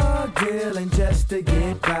 Drug dealing just to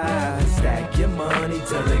get by. Stack your money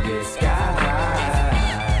till it gets sky high.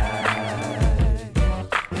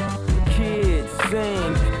 Kids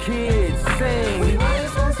sing, kids sing. We weren't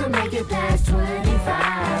supposed to make it past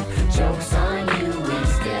 25. Joke's on you, we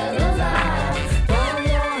still alive. Throw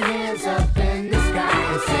your hands up in the sky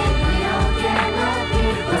and say we don't care what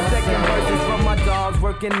people The second say. verse is from my dogs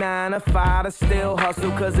working 9 to 5 to still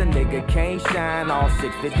hustle, cause a nigga can't shine all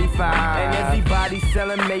 655. And everybody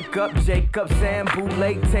selling makeup, Jacobs and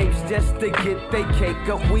bootleg tapes just to get they cake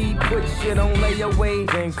up. We put shit on layaway,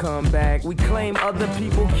 then come back. We claim other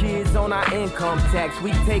people kids on our income tax.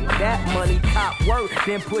 We take that money, cop work,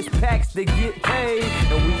 then push packs to get paid.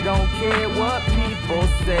 And we don't care what people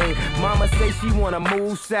say. Mama say she wanna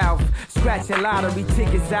move south, scratching lottery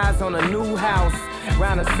tickets, eyes on a new house.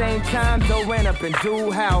 Around the same time, Joe ran up in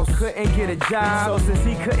Dude House, couldn't get a job. So since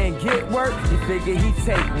he couldn't get work, he figured he'd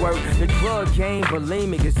take work. The drug game,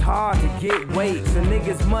 bulimic, it's hard to get weight. So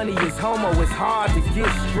niggas' money is homo, it's hard to get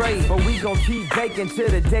straight. But we gon' keep baking till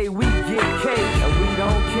the day we get cake. And we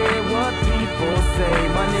don't care what people say.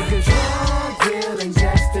 My niggas drug dealing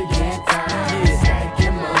just to get by. Yeah. Stack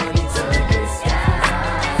your money till it gets sky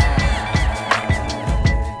high.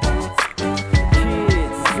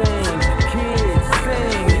 Kids sing, kids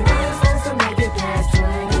sing. We weren't supposed to make it past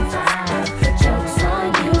 25. Joke's on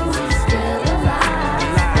you, we still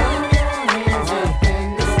alive. Throw your hands up in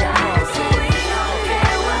the sky and say we don't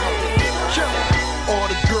care what people say. All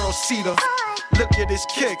the girls see the look at his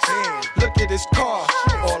kicks, look at his car.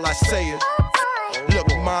 All I say is, look,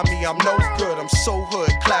 mommy, I'm no good. I'm so hood.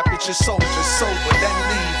 Clap at your soldiers sober, then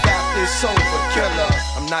leave after it's over. Killer,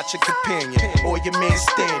 I'm not your companion or your man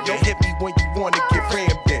standing. Hit me when you wanna get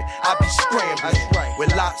rammed in. I be scrambling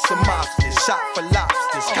with lots of mobsters, shot for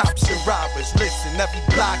lobsters, cops and robbers. Listen, every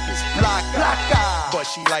block is block. But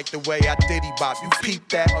she like the way I diddy bop. You peep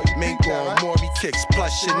that? Mink on Maury kicks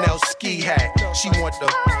plus Chanel ski hat. She want the,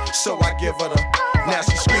 so I give her the. Now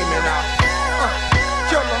she screaming out,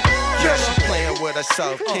 killer. Yeah, she playing with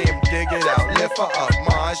herself, Kim, dig it out, lift her up,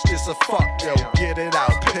 ma, it's just a fuck, yo, get it out,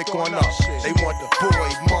 pick on up. They want the boy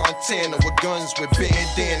Montana with guns with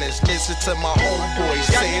bandanas. Listen to my homeboy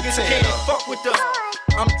Santana. Can't fuck with the,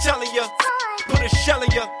 I'm telling ya, put a shell in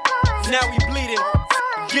ya. Now he bleeding,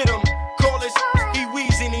 get him, call us, he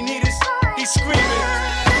wheezing, he need us, he screaming.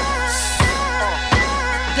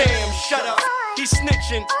 Damn, shut up, he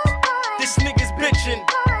snitching, this nigga's bitching,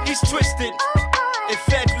 he's twisted. If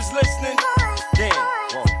Feds was listening, damn,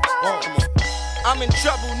 come on. I'm in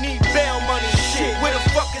trouble, need bail money. Shit, where the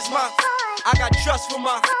fuck is my? I got trust for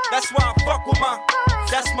my. That's why I fuck with my.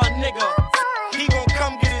 That's my nigga. He gon'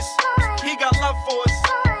 come get us. He got love for us.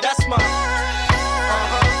 That's my.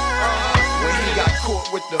 When he got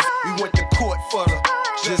caught with the, we went to court for the.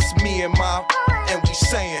 Just me and my, and we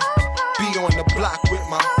saying, be on the block with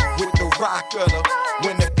the rock of the.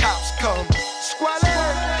 When the cops come,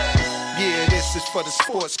 squalor. Yeah, this is for the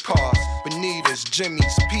sports cars. Bonitas,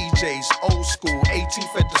 Jimmy's, PJs, old school,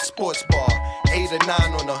 18th at the sports bar. 8 or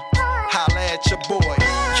 9 on the holla at your boy.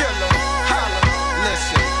 Killer, holla,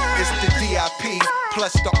 listen, it's the DIP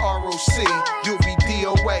plus the ROC. You'll be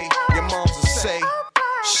DOA, your moms will say,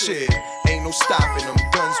 shit, ain't no stopping them.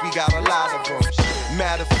 Guns, we got a lot of them.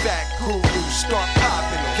 Matter of fact, guru, start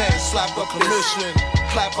popping them. Can't slap up commission,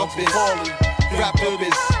 clap up his rap up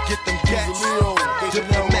his, get them gats.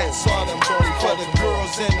 Diplomats on them for the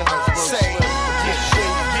girls in the say,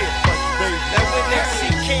 Now when they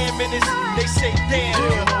see Cam in this, they say damn.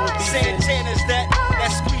 Santana's that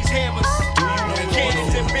squeeze hammers.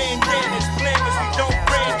 Cannons and bandanas, glamours, we don't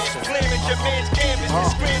brand it.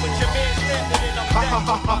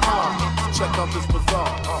 check out this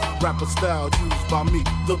bizarre rapper style used by me.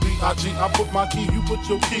 The B.I.G. I put my key, you put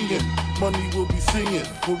your key in. Money will be singing,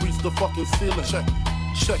 we'll reach the fucking ceiling.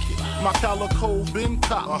 Check it. My calico been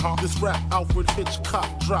cop. This rap Alfred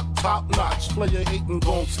Hitchcock drop top notch. Player hating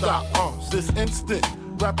gon' stop. This instant,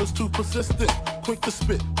 rappers too persistent, quick to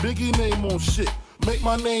spit. Biggie name on shit. Make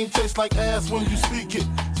my name taste like ass when you speak it.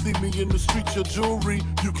 See me in the streets, your jewelry,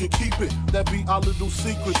 you can keep it. That be our little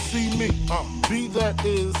secret. See me, B that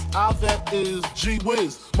is, I that is, G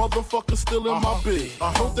Wiz. Motherfuckers still in my biz.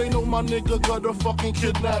 Hope they know my nigga gutter fucking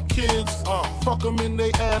kidnap kids. Fuck them in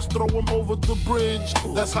they ass, throw them over the bridge.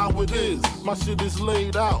 That's how it is. My shit is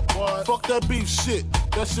laid out. Fuck that beef shit.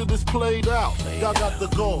 That shit is played out. Y'all got the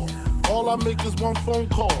goal. All I make is one phone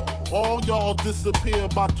call. All y'all disappear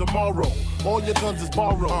by tomorrow. All your guns is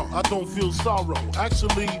borrowed. I don't feel sorrow.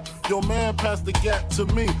 Actually, your man passed the gap to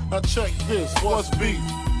me. Now check this. What's beef?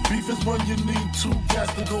 Beef is when you need two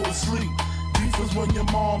cats to go to sleep. Beef is when your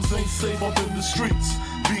moms ain't safe up in the streets.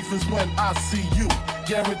 Beef is when I see you,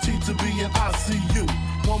 guaranteed to be in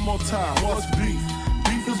ICU. One more time. What's beef?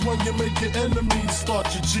 Beef is when you make your enemies start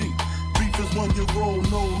your G. Beef is when you roll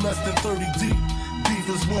no less than 30 deep. Beef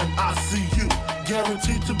is when I see you,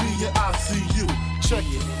 guaranteed to be in ICU. Check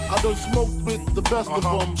it, I done smoked with the best of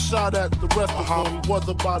them, shot at the rest of them, was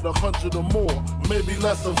about 100 or more, maybe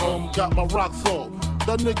less of them, got my rocks off.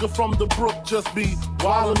 That nigga from the brook just be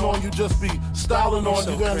wildin' on you, just be styling on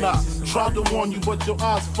you, and I tried to warn you, but your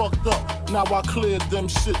eyes fucked up. Now I cleared them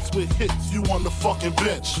shits with hits, you on the fucking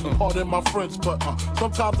bench. Pardon my French, but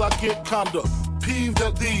sometimes I get kinda peeved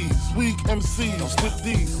at these weak MCs with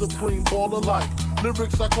these supreme baller life.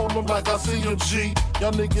 Lyrics I call them like I see them, G.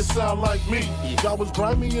 Y'all niggas sound like me. Y'all was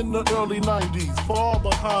grimy in the early 90s. Far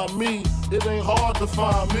behind me, it ain't hard to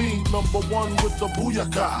find me. Number one with the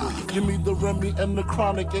booyaka. Give me the Remy and the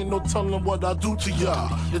Chronic. Ain't no telling what I do to y'all.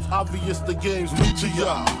 It's obvious the game's new to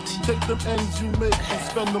y'all. Take them ends you make and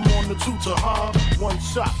spend them on the tutor, huh? One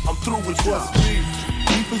shot, I'm through with just beef.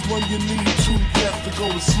 Beef is when you need two cats to go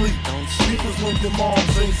to sleep. Beef is when your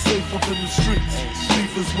moms ain't safe up in the streets.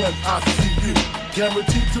 Beef is when I see you,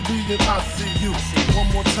 guaranteed to be in ICU.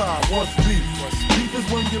 One more time, what's beef? Beef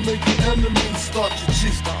is when you make your enemies start your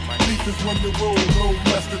G. Beef is when you roll no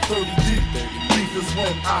less than 30 deep. Beef is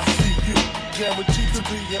when I see you, guaranteed to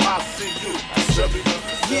be in ICU.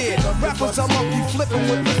 Yeah, rappers are monkey flipping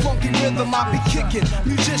with the funky rhythm I be kicking.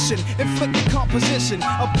 Musician, inflicting composition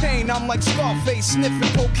of pain. I'm like Scarface,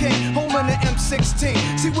 sniffing cocaine, holding an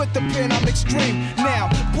M16. See with the pen I'm extreme. Now,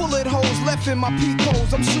 bullet holes left in my peak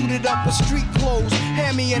holes. I'm suited up with street clothes.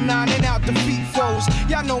 Hand me a 9 and out defeat foes.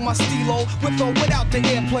 Y'all know my stilo, with or without the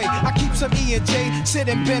airplay. I keep some E and J,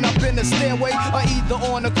 sitting bent up in the stairway, or either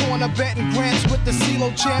on the corner betting grants with the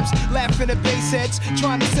CeeLo champs, laughing at bass heads,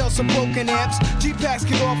 trying to sell some broken amps. G-packs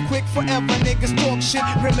get off quick forever, niggas talk shit,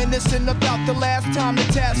 reminiscing about the last time the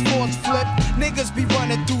task force flipped. Niggas be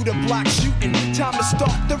running through the block shooting. Time to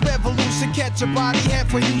start the revolution, catch a body head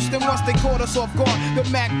for Houston. Once they caught us off guard, the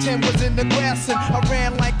MAC-10 was in the grass and I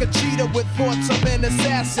ran like a cheetah with thoughts of an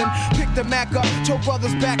assassin. Picked the Mac up, told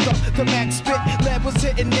brothers back up, the Mac spit. Lead was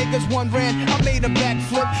hitting niggas, one ran, I made a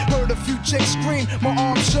backflip. Heard a few chicks scream, my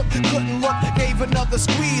arm shook, couldn't look, gave another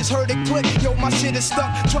squeeze, heard it click. Yo, my shit is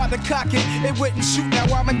stuck, tried to cock it, it wouldn't shoot, now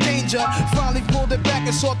I'm in danger. Finally pulled it back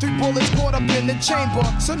and saw 3 bullets caught up in the chamber.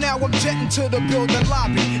 So now I'm jetting to the building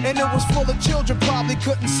lobby, and it was full of children, probably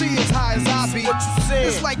couldn't see as high as I be.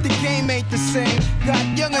 It's like the game ain't the same. Got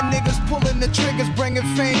younger niggas pulling the triggers, bringing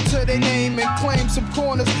fame to their name and claim some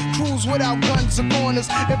corners. Crews without guns or corners.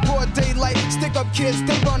 In broad daylight, stick up kids,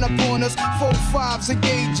 they run up on us. 4-5s and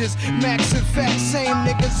gauges, max and facts. Same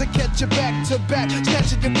niggas that catch you back to back,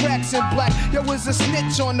 snatching your cracks in black. Yo, is a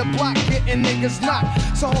snitch on the block, getting niggas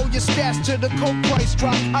knocked. So hold your stash till the coke price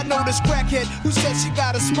drop. I know this crackhead who said she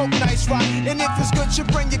gotta smoke nice rock, and if it's good, you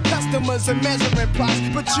bring your customers and measuring plots.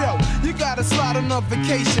 But yo, you gotta slide on a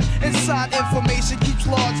vacation. Inside information keeps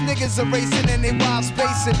large niggas erasing and they wild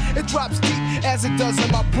spacing. It drops deep as it does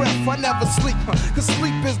in my breath. I never sleep, cause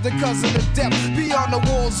sleep is the cousin of death. Beyond the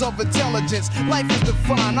walls of intelligence, life is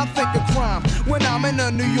defined. I think of crime when I'm in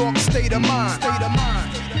a New York state of mind. State of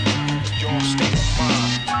mind. Your state of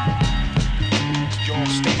mind. Your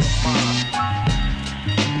state of mind.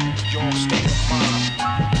 Your state of mind.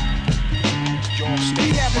 Your state of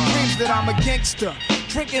mind. Be having dreams that I'm a gangster.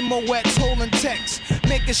 Drinking Moet's, holding texts,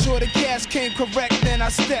 making sure the cash came correct. Then I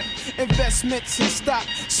step, investments in stock,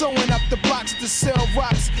 sewing up the blocks to sell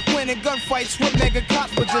rocks. Winning gunfights with mega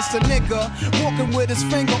cops, but just a nigga walking with his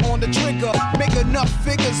finger on the trigger. Make enough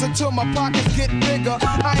figures until my pockets get bigger.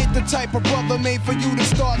 I ain't the type of brother made for you to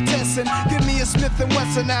start testing. Give me a Smith &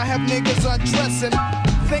 Wesson, I have niggas undressing.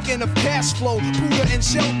 thinking of cash flow, Buddha and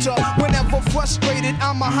shelter. Whenever frustrated,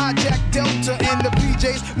 I'm a hijack Delta in the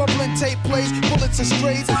PJs. My blend tape plays, bullets and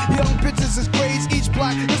strays. Young bitches is crazy. Each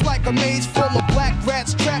block is like a maze full of black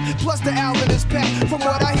rats trapped. Plus the Allen is packed. From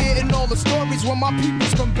what I hear in all the stories, when my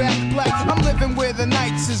peoples come back black, I'm living where the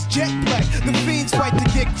nights is jet black. The fiends fight to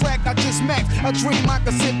get cracked. I just max. I dream I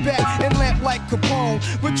could sit back and lamp like Capone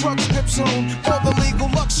with drug strips on. For the legal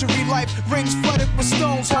luxury life, rings flooded with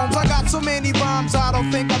stones. Homes. I got so many rhymes, I don't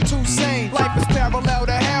think I'm too sane. Life is parallel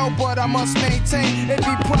to hell, but I must maintain and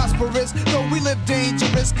be prosperous. Though we live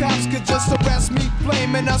dangerous, cops could just arrest me,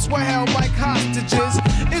 blaming us we're held like hostages.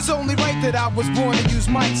 It's only right that I was born to use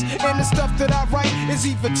mics, and the stuff that I write is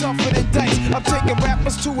even tougher than dice. I'm taking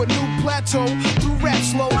rappers to a new plateau through rap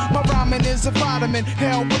slow. My rhyming is a vitamin,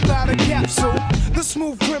 hell without a capsule. The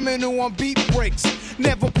smooth criminal on beat breaks.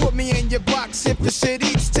 Never put me in your box if the shit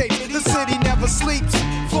eats tape. The city never sleeps,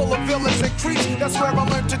 full of villains and creeps. That's where I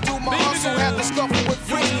learned to do my hustle, had to scuffle with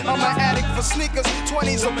freaks. I'm an addict for sneakers,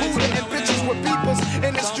 20s of Buddha and bitches with beepers.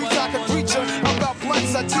 In the streets I can preach her, about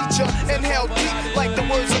blunts I teach her. And hell deep like the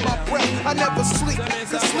words of my breath. I never sleep,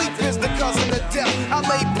 cause sleep is the cousin of death. I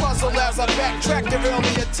lay puzzle as I backtrack to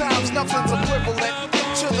earlier times. Nothing's equivalent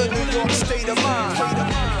to the New York state of mind.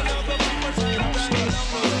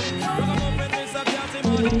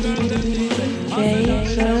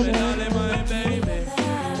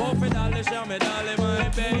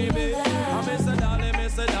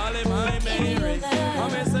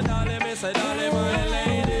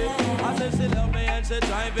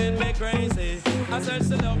 Driving me crazy. I said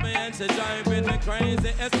she love me and she driving me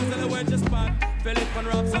crazy. Especially when she spot Philip and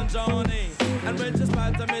Robs and Johnny. And when she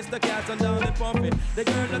spot to Mr. Cat and down the pumpy. The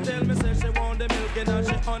girl that tell me say she want the milk and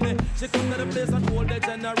she honey. She come to the place and hold the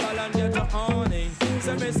general and get her honey.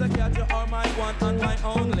 Say Mr. Cat, you are my one and my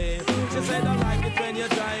only. She said I like it when you're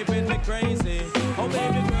driving me crazy. Oh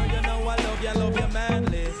baby girl, you know I love you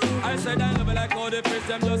manly. I said I love it like how the fish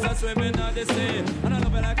them just a swimming on the sea. And I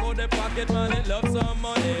love it like how the pocket man it love some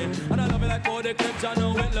money. And I love it like how the clips I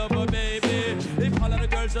know it love a baby. If all of the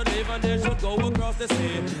girls should leave and they should go across the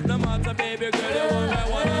sea. No matter baby girl, you want my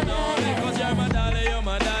one and only. Cause you're my dolly,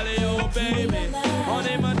 oh baby.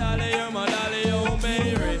 Honey, my dolly, you're my dolly, oh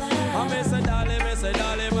Mary. I miss a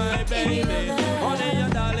dolly, my baby. Honey, your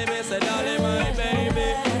dolly, miss a dolly, my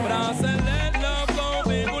baby. But I said let love go,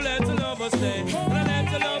 baby, let the love stay. And I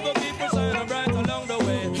let the love keep us shining bright along the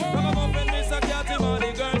way. Rock 'em up and Miss a Cat, all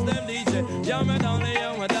the girls them DJ. You're my dolly,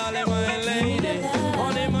 my lady.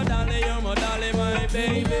 Honey, my dolly, my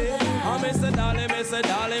baby. I miss a dolly,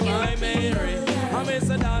 my Mary. I miss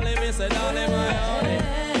a dolly, my honey.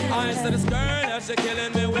 I said this girl that she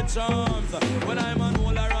killing me with charms. When I'm on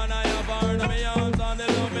hold around, I have her in my arms. On the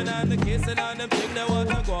loving and the kissing and them thing they want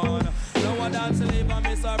to go on. No one dance to leave, I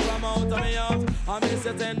miss her from out of my arms. I miss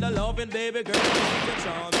your tender loving, baby girl, your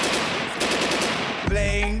charms.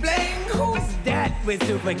 Bling, bling, who's that with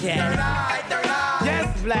Super Cat? Third eye.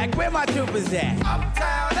 Yes, Black, where my troopers at?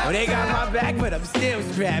 Uptown. Oh, they got my back, but I'm still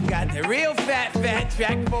strapped. Got the real fat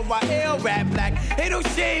track for my ill rap Black. Ain't no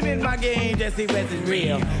shame in my game, just see what's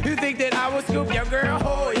real. You think that I will scoop your girl?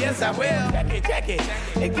 Oh, yes, I will. Check it.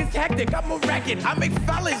 It gets hectic, I'm a racket. I make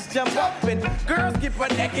fellas jump up and girls get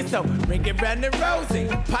butt naked. So bring it round the rosy.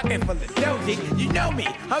 Pocket full of doji. You know me,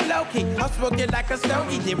 I'm low-key. I'm smoking like a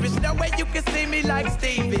stogie. There is no way you can see me like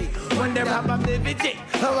Stevie. Wonder how I'm living,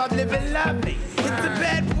 how I'm living lovely. It's a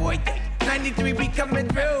bad boy thing. 93 be coming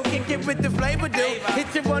through, kick it with the flavor, dude.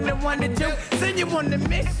 Hit you on the 1 and 2, send you on the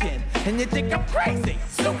mission, and you think I'm crazy.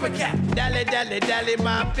 Super Cat, dolly,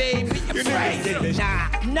 my baby, you're crazy.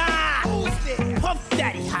 Nah, who's there? Puff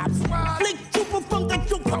Daddy Hops, Flick Trooper from the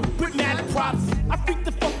Trooper with mad props. I freak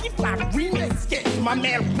the funky fly remix, get my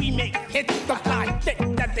man remake, hit the fly thick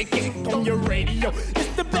that they get on your radio.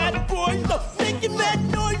 It's the bad boy, look, making mad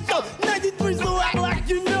noise, yo. 93 so act like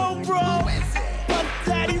you know, bro.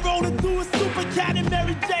 Daddy rolling through a Super Cat and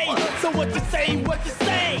Mary Jane. So what you say?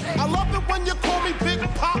 I love it when you call me Big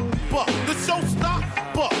Papa, the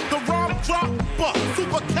showstopper, the rhyme dropper,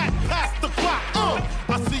 Super Cat pass the clock.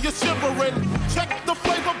 I see you shivering. Check the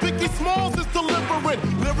flavor Biggie Smalls is delivering.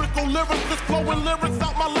 Lyrical lyrics, flowing lyrics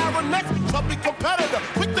out my larynx. Chubby competitor,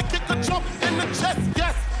 quick to kick a jump in the chest.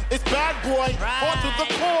 Yes, it's bad boy, on to the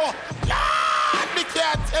core. Me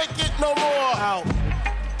can't take it no more. Out.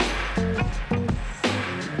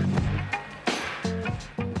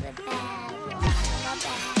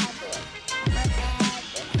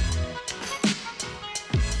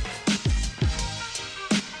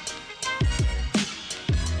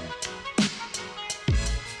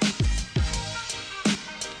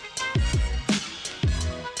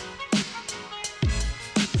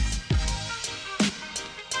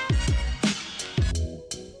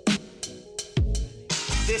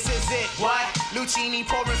 it, what? Lucini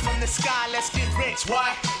pouring from the sky, let's get rich,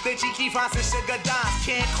 what? The Jiki Vines and Sugar Dimes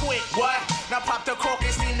can't quit, what? Now pop the cork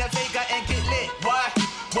and Stina Vega and get lit, what?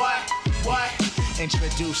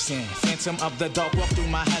 Introducing Phantom of the Dark, walk through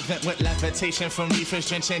my heaven with levitation from reefers,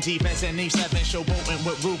 drenching defense and E7, showboating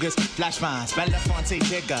with Rugers, flash vines, Belafonte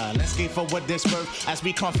Jigger. Let's get forward this worth as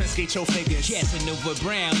we confiscate your figures. Casanova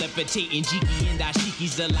Brown, levitating Jiki and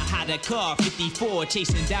Ashiki's the Lahada car, 54,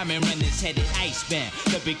 chasing diamond runners headed icebound.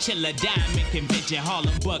 The Big Chiller Diamond Convention,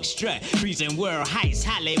 Harlem Buck Strut, freezing world heights,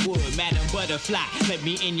 Hollywood, Madam Butterfly. Let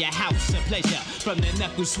me in your house, a pleasure. From the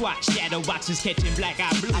knuckle swatch, shadow boxes catching black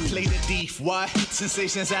eye blue. I play the thief, what?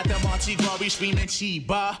 Sensations at the Monte Gras, we screaming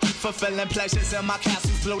Chiba. Fulfilling pleasures in my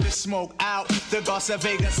castles, blow the smoke out. The Garza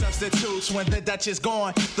Vega substitutes when the Dutch is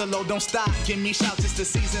gone. The load don't stop, give me shouts, it's the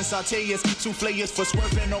season. Sauteas, souffleurs for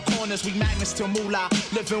swerving no corners. We magnets to moolah,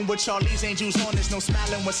 living with Charlie's Angels on us. No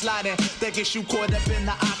smiling when sliding, that gets you caught up in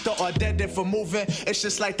the octa or dead for moving. It's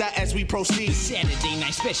just like that as we proceed. Saturday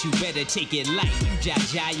night special, better take it light. You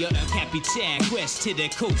Jaja, you're a Capitan. Quest to the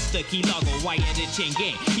coast, the Key Largo, wire the chain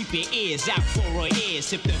gang. Keep your ears out for our ears,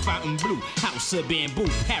 sip the fountain blue. House of bamboo,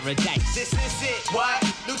 paradise. This is it, what?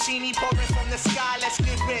 Lucini pouring from the sky, let's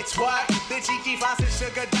get rich, what? The Jiki Vines and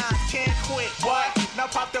Sugar Dimes can't quit, what? Now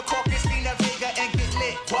pop the cork and Stina Vega and get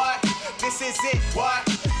lit, what? This is it, what?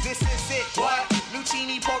 This is it, what?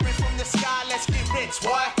 Lucini pouring from the sky, let's get rich,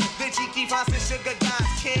 what? The Jiki Vines and Sugar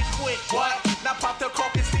Dimes can't quit, what? Now pop the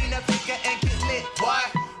cork and Stina Vega and get lit, what?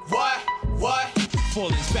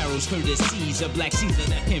 Falling sparrows through the seas of Black Caesar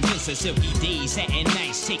that convince us silky days, satin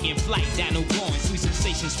nights, taking flight, Dino going, sweet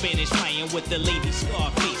sensation, Spanish flying with the lady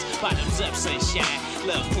Scarface, bottoms up, sunshine,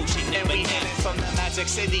 love potion, never down. From the Magic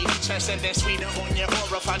City, transcendent sweeter on your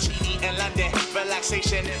aura, Pharcyde in London,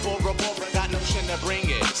 relaxation in Bora Bora, got notion to bring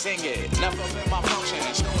it, sing it, left up in my function,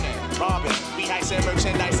 stoning, robbing, we heisting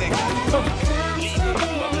merchandise and leaving,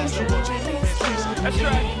 but bless the world, that's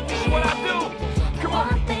right, this is what I do, come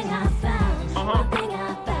on.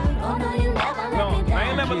 I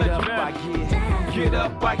ain't never let you down. Get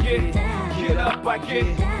up, I get, get up, I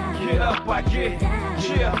get, get up, I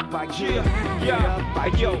get, yeah.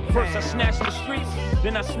 Yo, first I snatched the streets,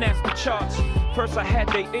 then I snatched the charts. First I had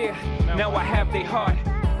their ear, now I have their heart.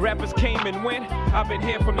 Rappers came and went, I've been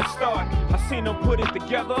here from the start. I seen them put it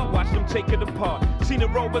together, watch them take it apart. Seen the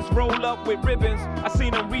rovers roll up with ribbons. I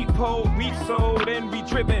seen them repo, resold, and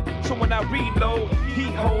re-driven. So when I reload,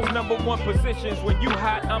 heat holds #1 positions. When you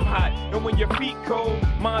hot, I'm hot. And when your feet cold,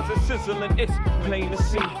 mine's a sizzling. It's plain to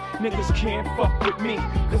see. Niggas can't fuck with me,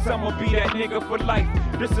 cause I'ma be that nigga for life.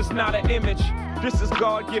 This is not an image. This is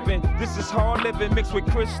God-given, this is hard living, mixed with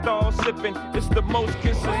crystal sipping. It's the most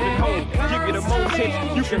consistent home, give you the most hits.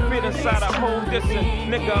 You can fit inside a whole distance.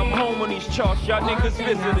 Nigga, I'm home on these charts, y'all niggas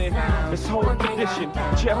visiting. It's whole tradition,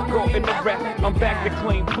 Jeff Go in the rap. I'm back to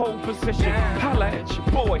claim pole position. Holla at your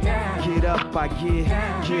boy. Get up, I get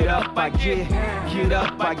up, I get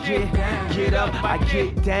up, I get up, I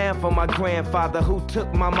get down for my grandfather who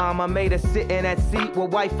took my mama, made her sit in that seat where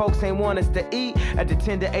white folks ain't want us to eat. At the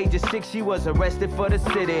tender age of 6, she was arrested for the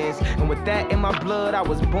sit-ins, and with that in my blood, I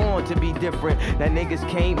was born to be different. Now niggas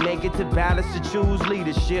can't make it to balance to choose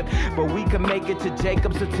leadership, but we can make it to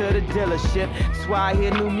Jacobs or to the dealership. That's why I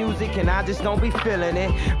hear new music and I just don't be feeling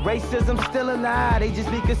it. Racism still alive, they just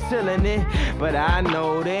be concealing it. But I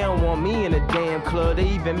know they don't want me in a damn club. They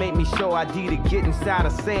even make me show ID to get inside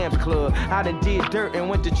a Sam's Club. I done did dirt and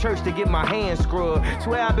went to church to get my hands scrubbed.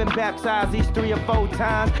 Swear I've been baptized these 3 or 4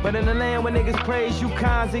 times, but in the land where niggas praise you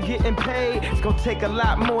cons and getting paid, it's gonna take a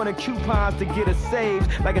lot more than coupons to get us saved.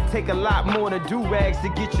 Like it take a lot more than do-rags to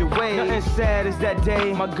get your way. Nothing sad as that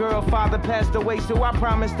day my girl father passed away, so I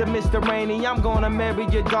promised to Mr. Rainey I'm gonna marry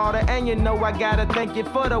your daughter. And you know I gotta thank you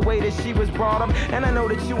for the way that she was brought up. And I know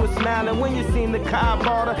that you was smiling when you seen the car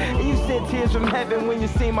bought her, and you sent tears from heaven when you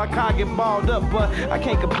seen my car get balled up. But I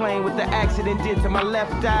can't complain what the accident did to my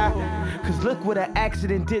left eye, cause look what an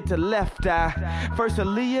accident did to left eye. First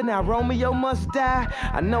Aaliyah, now Romeo must die.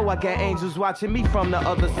 I know I got angels watching me from the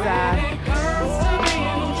other side. When it comes to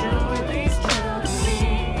being true, it is true to me.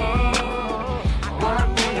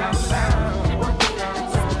 One thing I found, you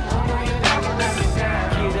never let me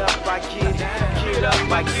down. Get up, I get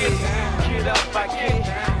up, I get up, I get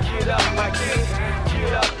up, I get up, I get.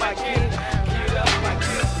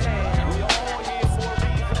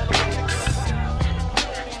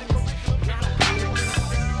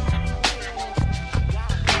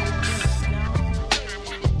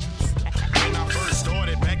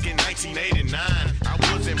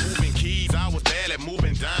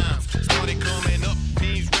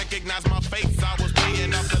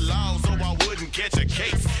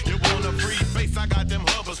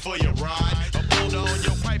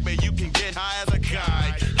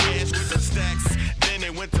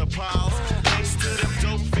 piles. Thanks to them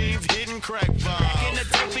dope fiends hitting crack vials. Back in the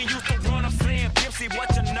day, we used to run up saying, Pimsy, what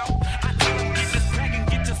you know? I told him, get this crack and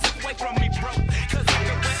get yourself away from me, bro. Cause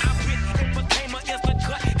everywhere I went, it became an instant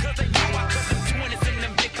cut. Cause they knew I cut them 20s in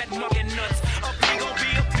them big fat mugging nuts. A fiend gon' be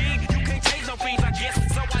a fiend, you can't change no fiends, I guess.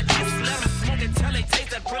 So I just let them smoke until they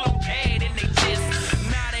taste that Brillo pad in they chest.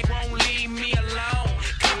 Now they won't leave me alone.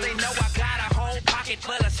 Cause they know I got a whole pocket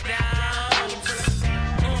full of stones.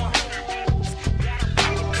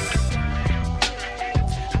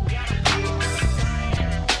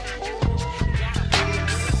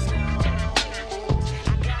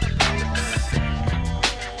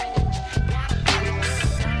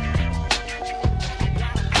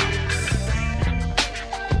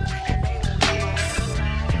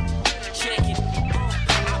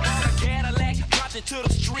 To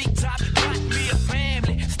the street top, got me a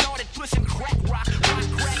family, started pushing crack rock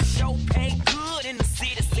crack show, paid good in the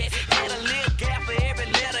city set, had a little gap for every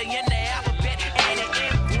letter in the alphabet, Annie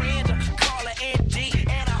and Brenda, Carla and D,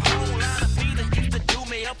 and a whole lot of people used to do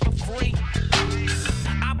me up for free.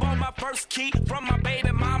 I bought my first key from my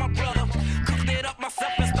baby mama brother, cooked it up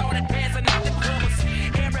myself and started passing out the brothers.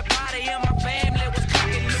 Everybody in my family was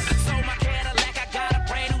cooking me, so my Cadillac, I got a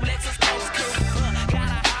brand new Lexus Coast Coupe, got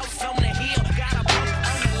a house on the hill, got a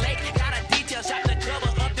shot to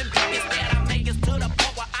cover up them tickets that I make us to the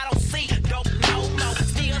point where I don't see dope no more.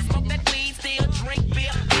 Still smoke that weed, still drink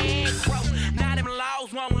beer and grow. Now them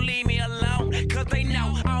laws won't leave me alone, cause they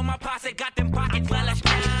know all my posse got them pockets full of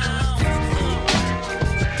stones.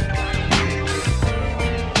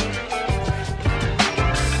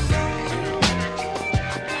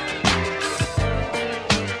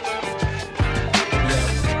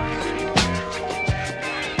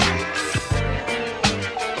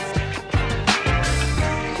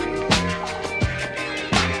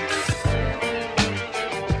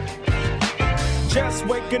 Just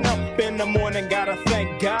waking up in the morning, gotta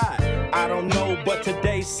thank God. I don't know, but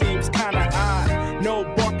today seems kinda odd. No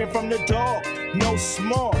barking from the dog, no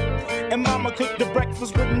small. And mama cooked the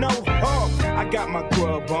breakfast with no hog. I got my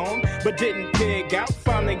grub on, but didn't pig out.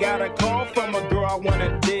 Finally got a call from a girl I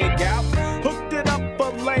wanna dig out. Hooked it up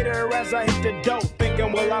for later as I hit the dope.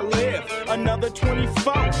 Thinking, will I live another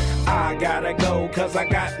 24? I gotta go, cause I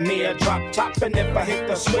got me a drop top. And if I hit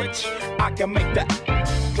the switch, I can make the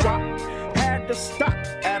drop. To stop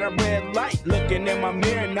at a red light, looking in my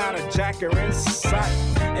mirror, not a jacker in sight,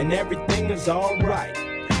 and everything is alright.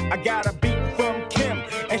 I got a beat from Kim,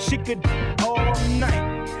 and she could all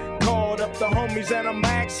night. Called up the homies and I'm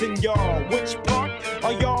asking y'all, which part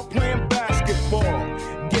are y'all playing basketball?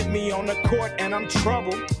 Get me on the court and I'm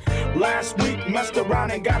troubled. Last week messed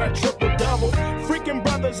around and got a triple-double. Freaking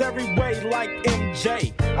brothers every way like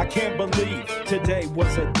MJ. I can't believe today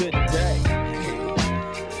was a good day.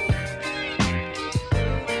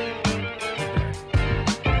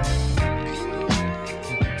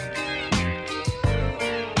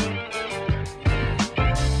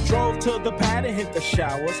 Drove to the pad and hit the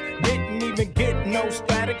showers. Didn't even get no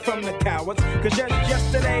static from the cowards. Cause just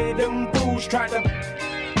yesterday, them fools tried to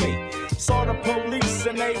me. Saw the police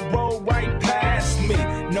and they rolled right past me.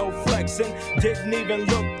 No flexing, didn't even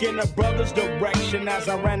look in a brother's direction as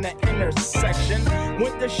I ran the intersection.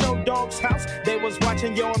 Went to Show Dog's house, they was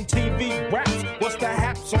watching Yo MTV raps. What's the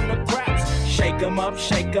haps on the craps? Shake 'em up,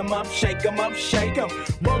 shake 'em up, shake 'em up, shake 'em.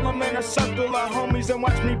 Roll 'em in a circle of homies and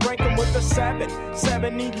watch me break 'em with the 7-11,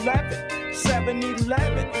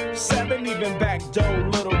 7-11, 7 even back door,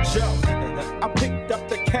 Little Joe. I picked up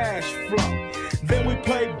the cash flow. Then we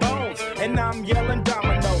played bones, and I'm yelling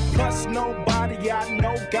domino. Plus nobody I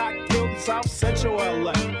know got killed in South Central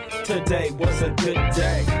LA. Today was a good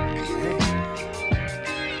day.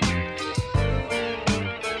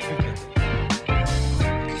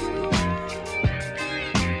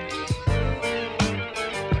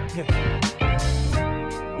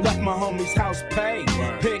 Left my homie's house paid.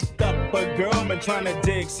 Picked up a girl, been trying to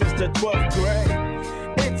dig since the 12th grade.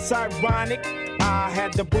 It's ironic, I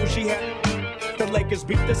had the bougie hat. The Lakers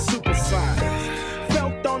beat the Super Sonics.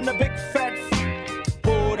 Felt on the big fat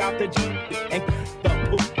pulled out the G and the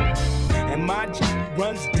poop. And my G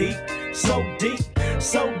runs deep, so deep,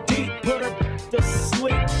 so deep. Put her to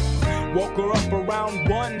sleep. Woke her up around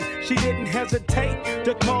 1. She didn't hesitate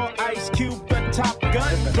to call Ice Cube the Top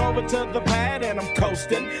Gun. Drove her to the pad and I'm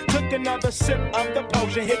coasting. Took another sip of the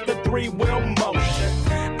potion, hit the 3-wheel motion.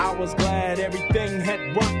 I was glad everything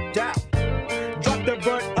had worked out. Dropped the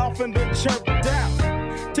bird off and then chirped out.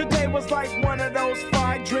 Today was like one of those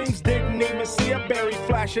 5 dreams. Didn't even see a berry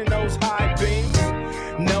flashing those high beams.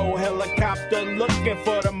 No helicopter looking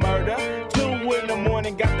for the murder. 2 in the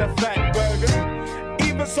morning got the fat burger.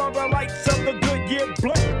 Even saw the lights of the Goodyear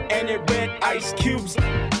blimp. and it red ice cubes.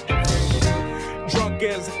 Drunk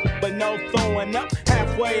as, but no throwing up.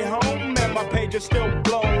 Halfway home, and my page is still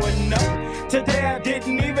blowing up. Today I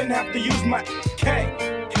didn't even have to use my K.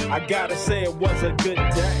 I gotta say it was a good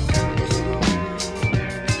day.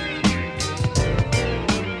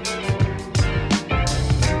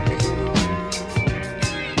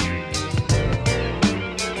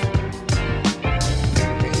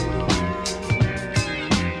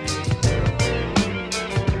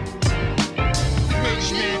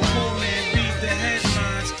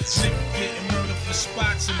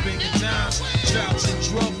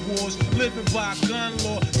 Living by gun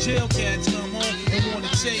law, jail cats come home and wanna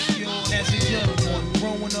take you on as a young one.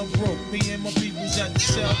 Growing up broke, me and my peoples at the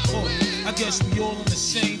cell court. I guess we all in the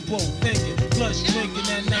same boat, thinking, plus drinking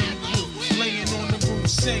that name crew, laying on the roof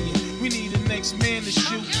saying, we need the next man to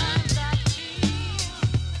shoot.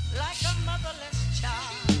 Like a motherless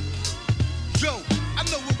child. Yo, I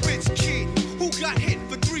know a rich kid who got hit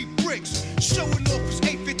for 3 bricks, showing off his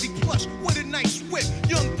 850 plus with a nice whip.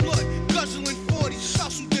 Young blood, guzzling 40s,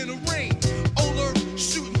 hustled in the rain. Older,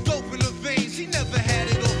 shooting dope in the veins. He never had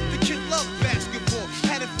it all. The kid loved basketball.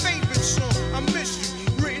 Had a favorite song, I Miss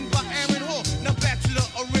You, written by Aaron Hall. Now back to the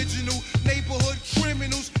original. Neighborhood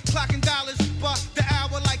criminals, clocking dollars by the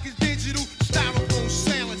hour like it's digital. Styrofoam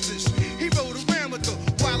silences. He rode around with the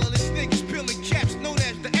wireless niggas, peeling caps, known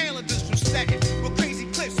as the Islanders from Staten. With crazy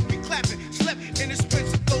clips, be clapping. Slept in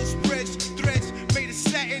expensive gold spreads, threads made of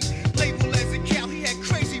satin. Labeled as a cow, he had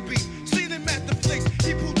crazy beef. Seen him at the flicks,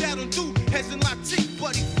 he pulled out on dude, has a Latin,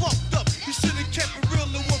 but he fucked up. He should've kept it real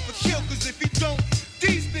and went for kill, cause if he don't,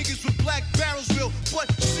 these niggas with black barrels will. But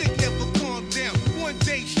shit never calmed down. One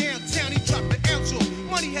day downtown, he dropped the ounce off.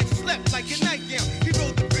 Money had slept like a nightgown. He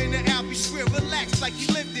rode the bin to Albee Square, relaxed like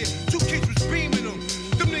he lived there. 2 kids was beaming him.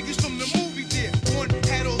 Them niggas from the movie there. One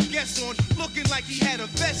had all guests on, looking like he had a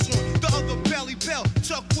vest on. The other belly bell,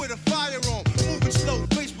 tucked with a firearm. Moving slow,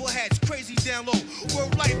 baseball hats, crazy down low.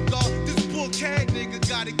 World lifeguard, this bookhead nigga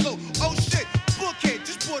got it go. Oh shit, bookhead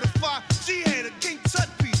just bought a 5G head, a King Tut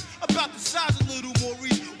piece. About the size of Little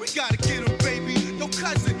Maurice. We gotta get him, baby. No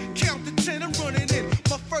cousin, count to 10, I'm running in.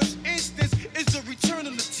 My first instance is the return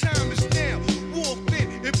of the time is now. Walked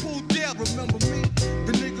in and pulled out. Remember me,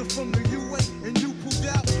 the nigga from the UA, and you pulled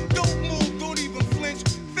out. Don't move, don't even flinch.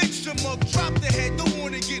 Fix your mug, drop the head. Don't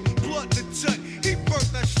wanna get blood to touch. He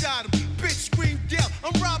birthed, I shot him. Bitch screamed out,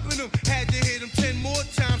 I'm robbing him. Had to hit him 10 more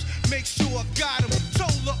times. Make sure I got him.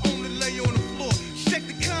 Told her on the lay on the floor. Check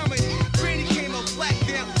the comment. Granny came up black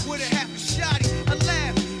down with a half a shotty. I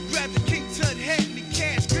laughed, grabbed the King Tut head and the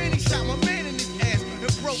cash. Granny shot my man in his ass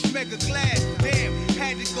and broke mega glass. Damn,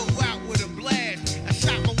 had to go out with a blast. I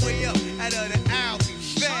shot my way up out of the Albee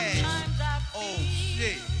fast. Oh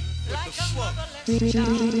shit, what the fuck?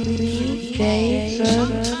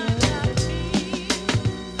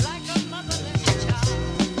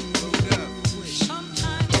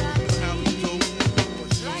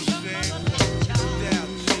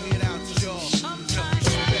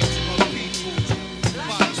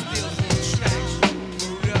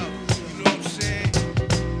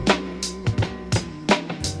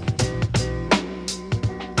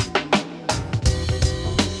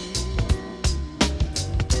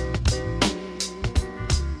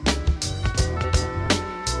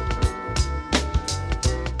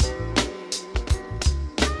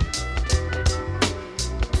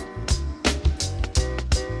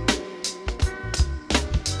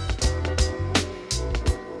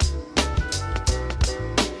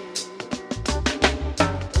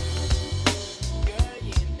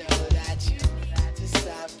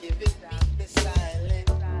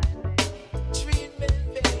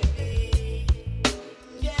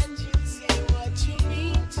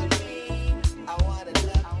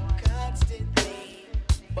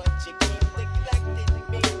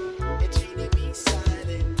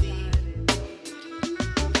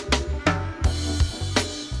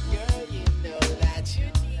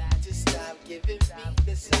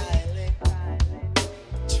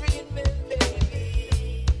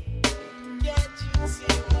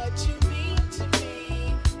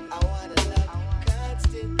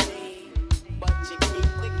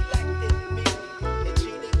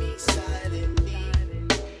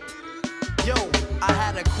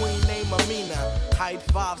 height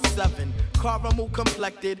 5'7", caramel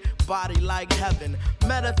complected, body like heaven.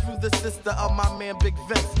 Met her through the sister of my man Big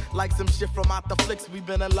Vince. Like some shit from out the flicks, we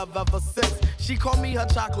been in love ever since. She called me her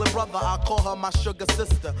chocolate brother, I call her my sugar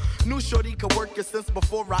sister. Knew shorty could work it since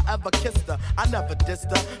before I ever kissed her. I never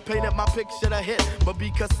dissed her, painted my picture to hit. But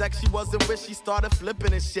because sex she wasn't with, she started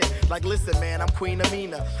flipping and shit. Like, listen man, I'm Queen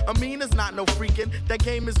Amina. Amina's not no freaking, that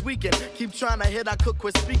game is weakened. Keep trying to hit, I could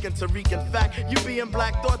quit speaking Tariq. In fact, you being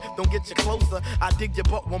Black Thought, don't get you closer. I dig your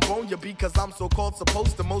butt, won't bone you because I'm so called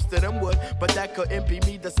supposed to. Most of them would, but that couldn't be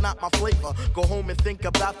me, that's not my flavor. Go home and think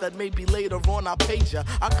about that, maybe later on I'll page her.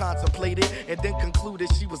 I contemplated and then concluded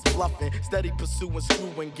she was bluffing. Steady pursuing,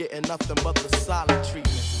 screwing, getting nothing but the silent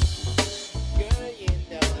treatment. Girl, you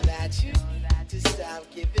know that you need to stop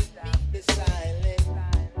giving me the silent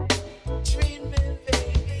treatment,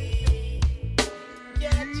 baby.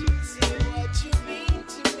 Can't you see what you mean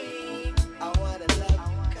to me? I wanna love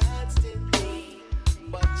you constantly,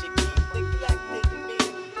 but you keep neglecting me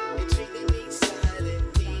and treating me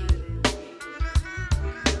silently.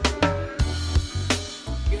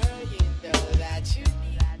 Girl, you know that you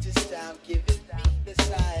need to stop giving me the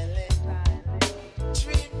silent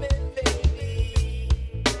treatment, baby.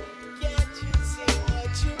 Can't you see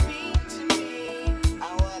what you mean to me? I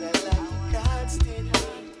wanna love you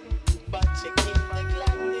constantly, but you keep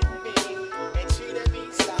neglecting me and treating me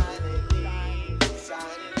silently.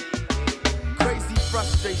 Crazy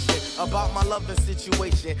frustration about my loving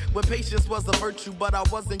situation. When patience was a virtue, but I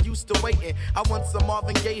wasn't used to waiting. I want some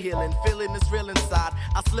Marvin Gaye healing, feeling is real inside.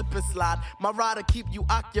 I slip and slide, my rider keep you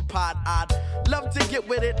occupied. I'd love to get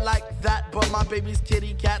with it like that, but my baby's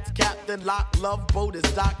kitty cat's captain lock. Love boat is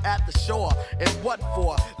docked at the shore. And what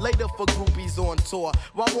for? Later for groupies on tour.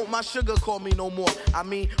 Why won't my sugar call me no more? I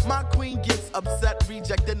mean, my queen gets upset,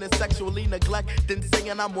 rejecting and sexually neglecting,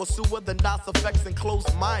 saying I'm more sewer than DOS effects and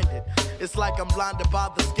closed-minded. It's like I'm blinded by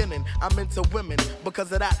the skinning. I'm into women.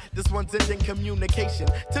 Because of that, this one's ending communication.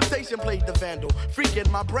 Temptation played the vandal. Freaking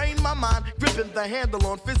my brain, my mind, gripping the handle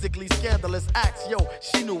on physically scandalous acts. Yo,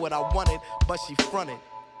 she knew what I wanted, but she fronted.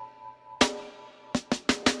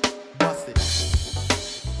 Bust it.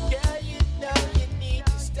 Girl, you know you need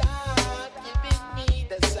to stop giving me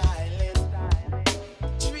the silent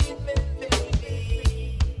treatment,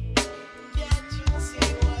 baby. Can't you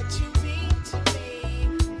see what you mean to me?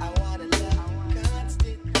 I wanna love you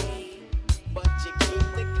constantly, but you keep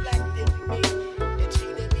neglecting me and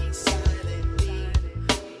treating me silently.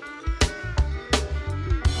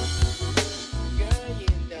 Girl, you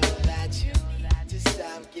know that you need to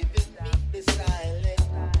stop giving me the silent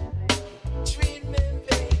treatment,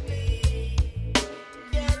 baby.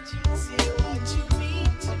 Can't you see what you mean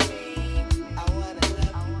to me? I wanna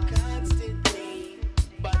love you constantly,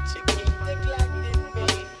 but you keep neglecting me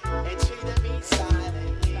and treating me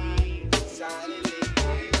silently.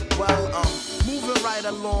 Well, moving right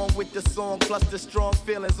along with the song, plus the strong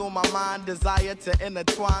feelings on my mind, desire to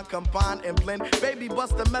intertwine, combine, and blend. Baby,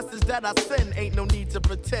 bust the message that I send. Ain't no need to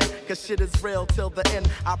pretend, cause shit is real till the end.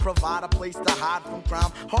 I provide a place to hide from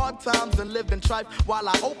crime, hard times and live in trife. While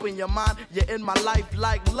I open your mind, you're in my life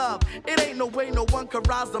like love. It ain't no way no one can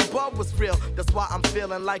rise above what's real. That's why I'm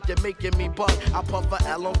feeling like you're making me bug. I puff a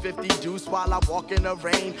L on 50 juice while I walk in the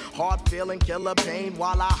rain. Hard feeling, killer pain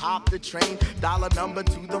while I hop the train. Dollar number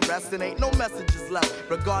to the rest, and ain't no messages left.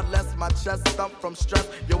 Regardless, my chest thump from stress.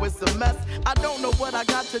 Yo, it's a mess. I don't know what I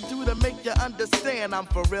got to do to make you understand. I'm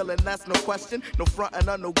for real and that's no question. No frontin'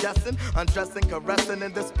 or no guessing. Undressing, caressing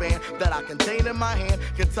in the span that I contain in my hand.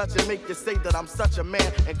 Can touch and make you say that I'm such a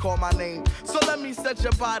man and call my name. So let me set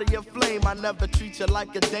your body aflame. I never treat you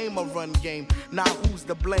like a dame or run game. Now who's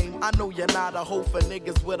to blame? I know you're not a hoe for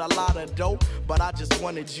niggas with a lot of dough, but I just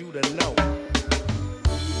wanted you to know.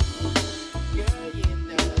 Girl, you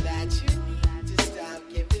know that you need to stop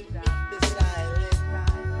giving me the silent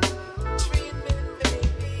treatment,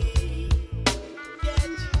 baby.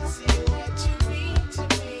 Can't you see what you mean to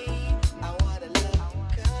me? I wanna love you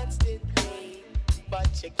constantly, but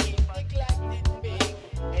you keep neglecting me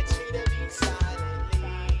and treating me silently.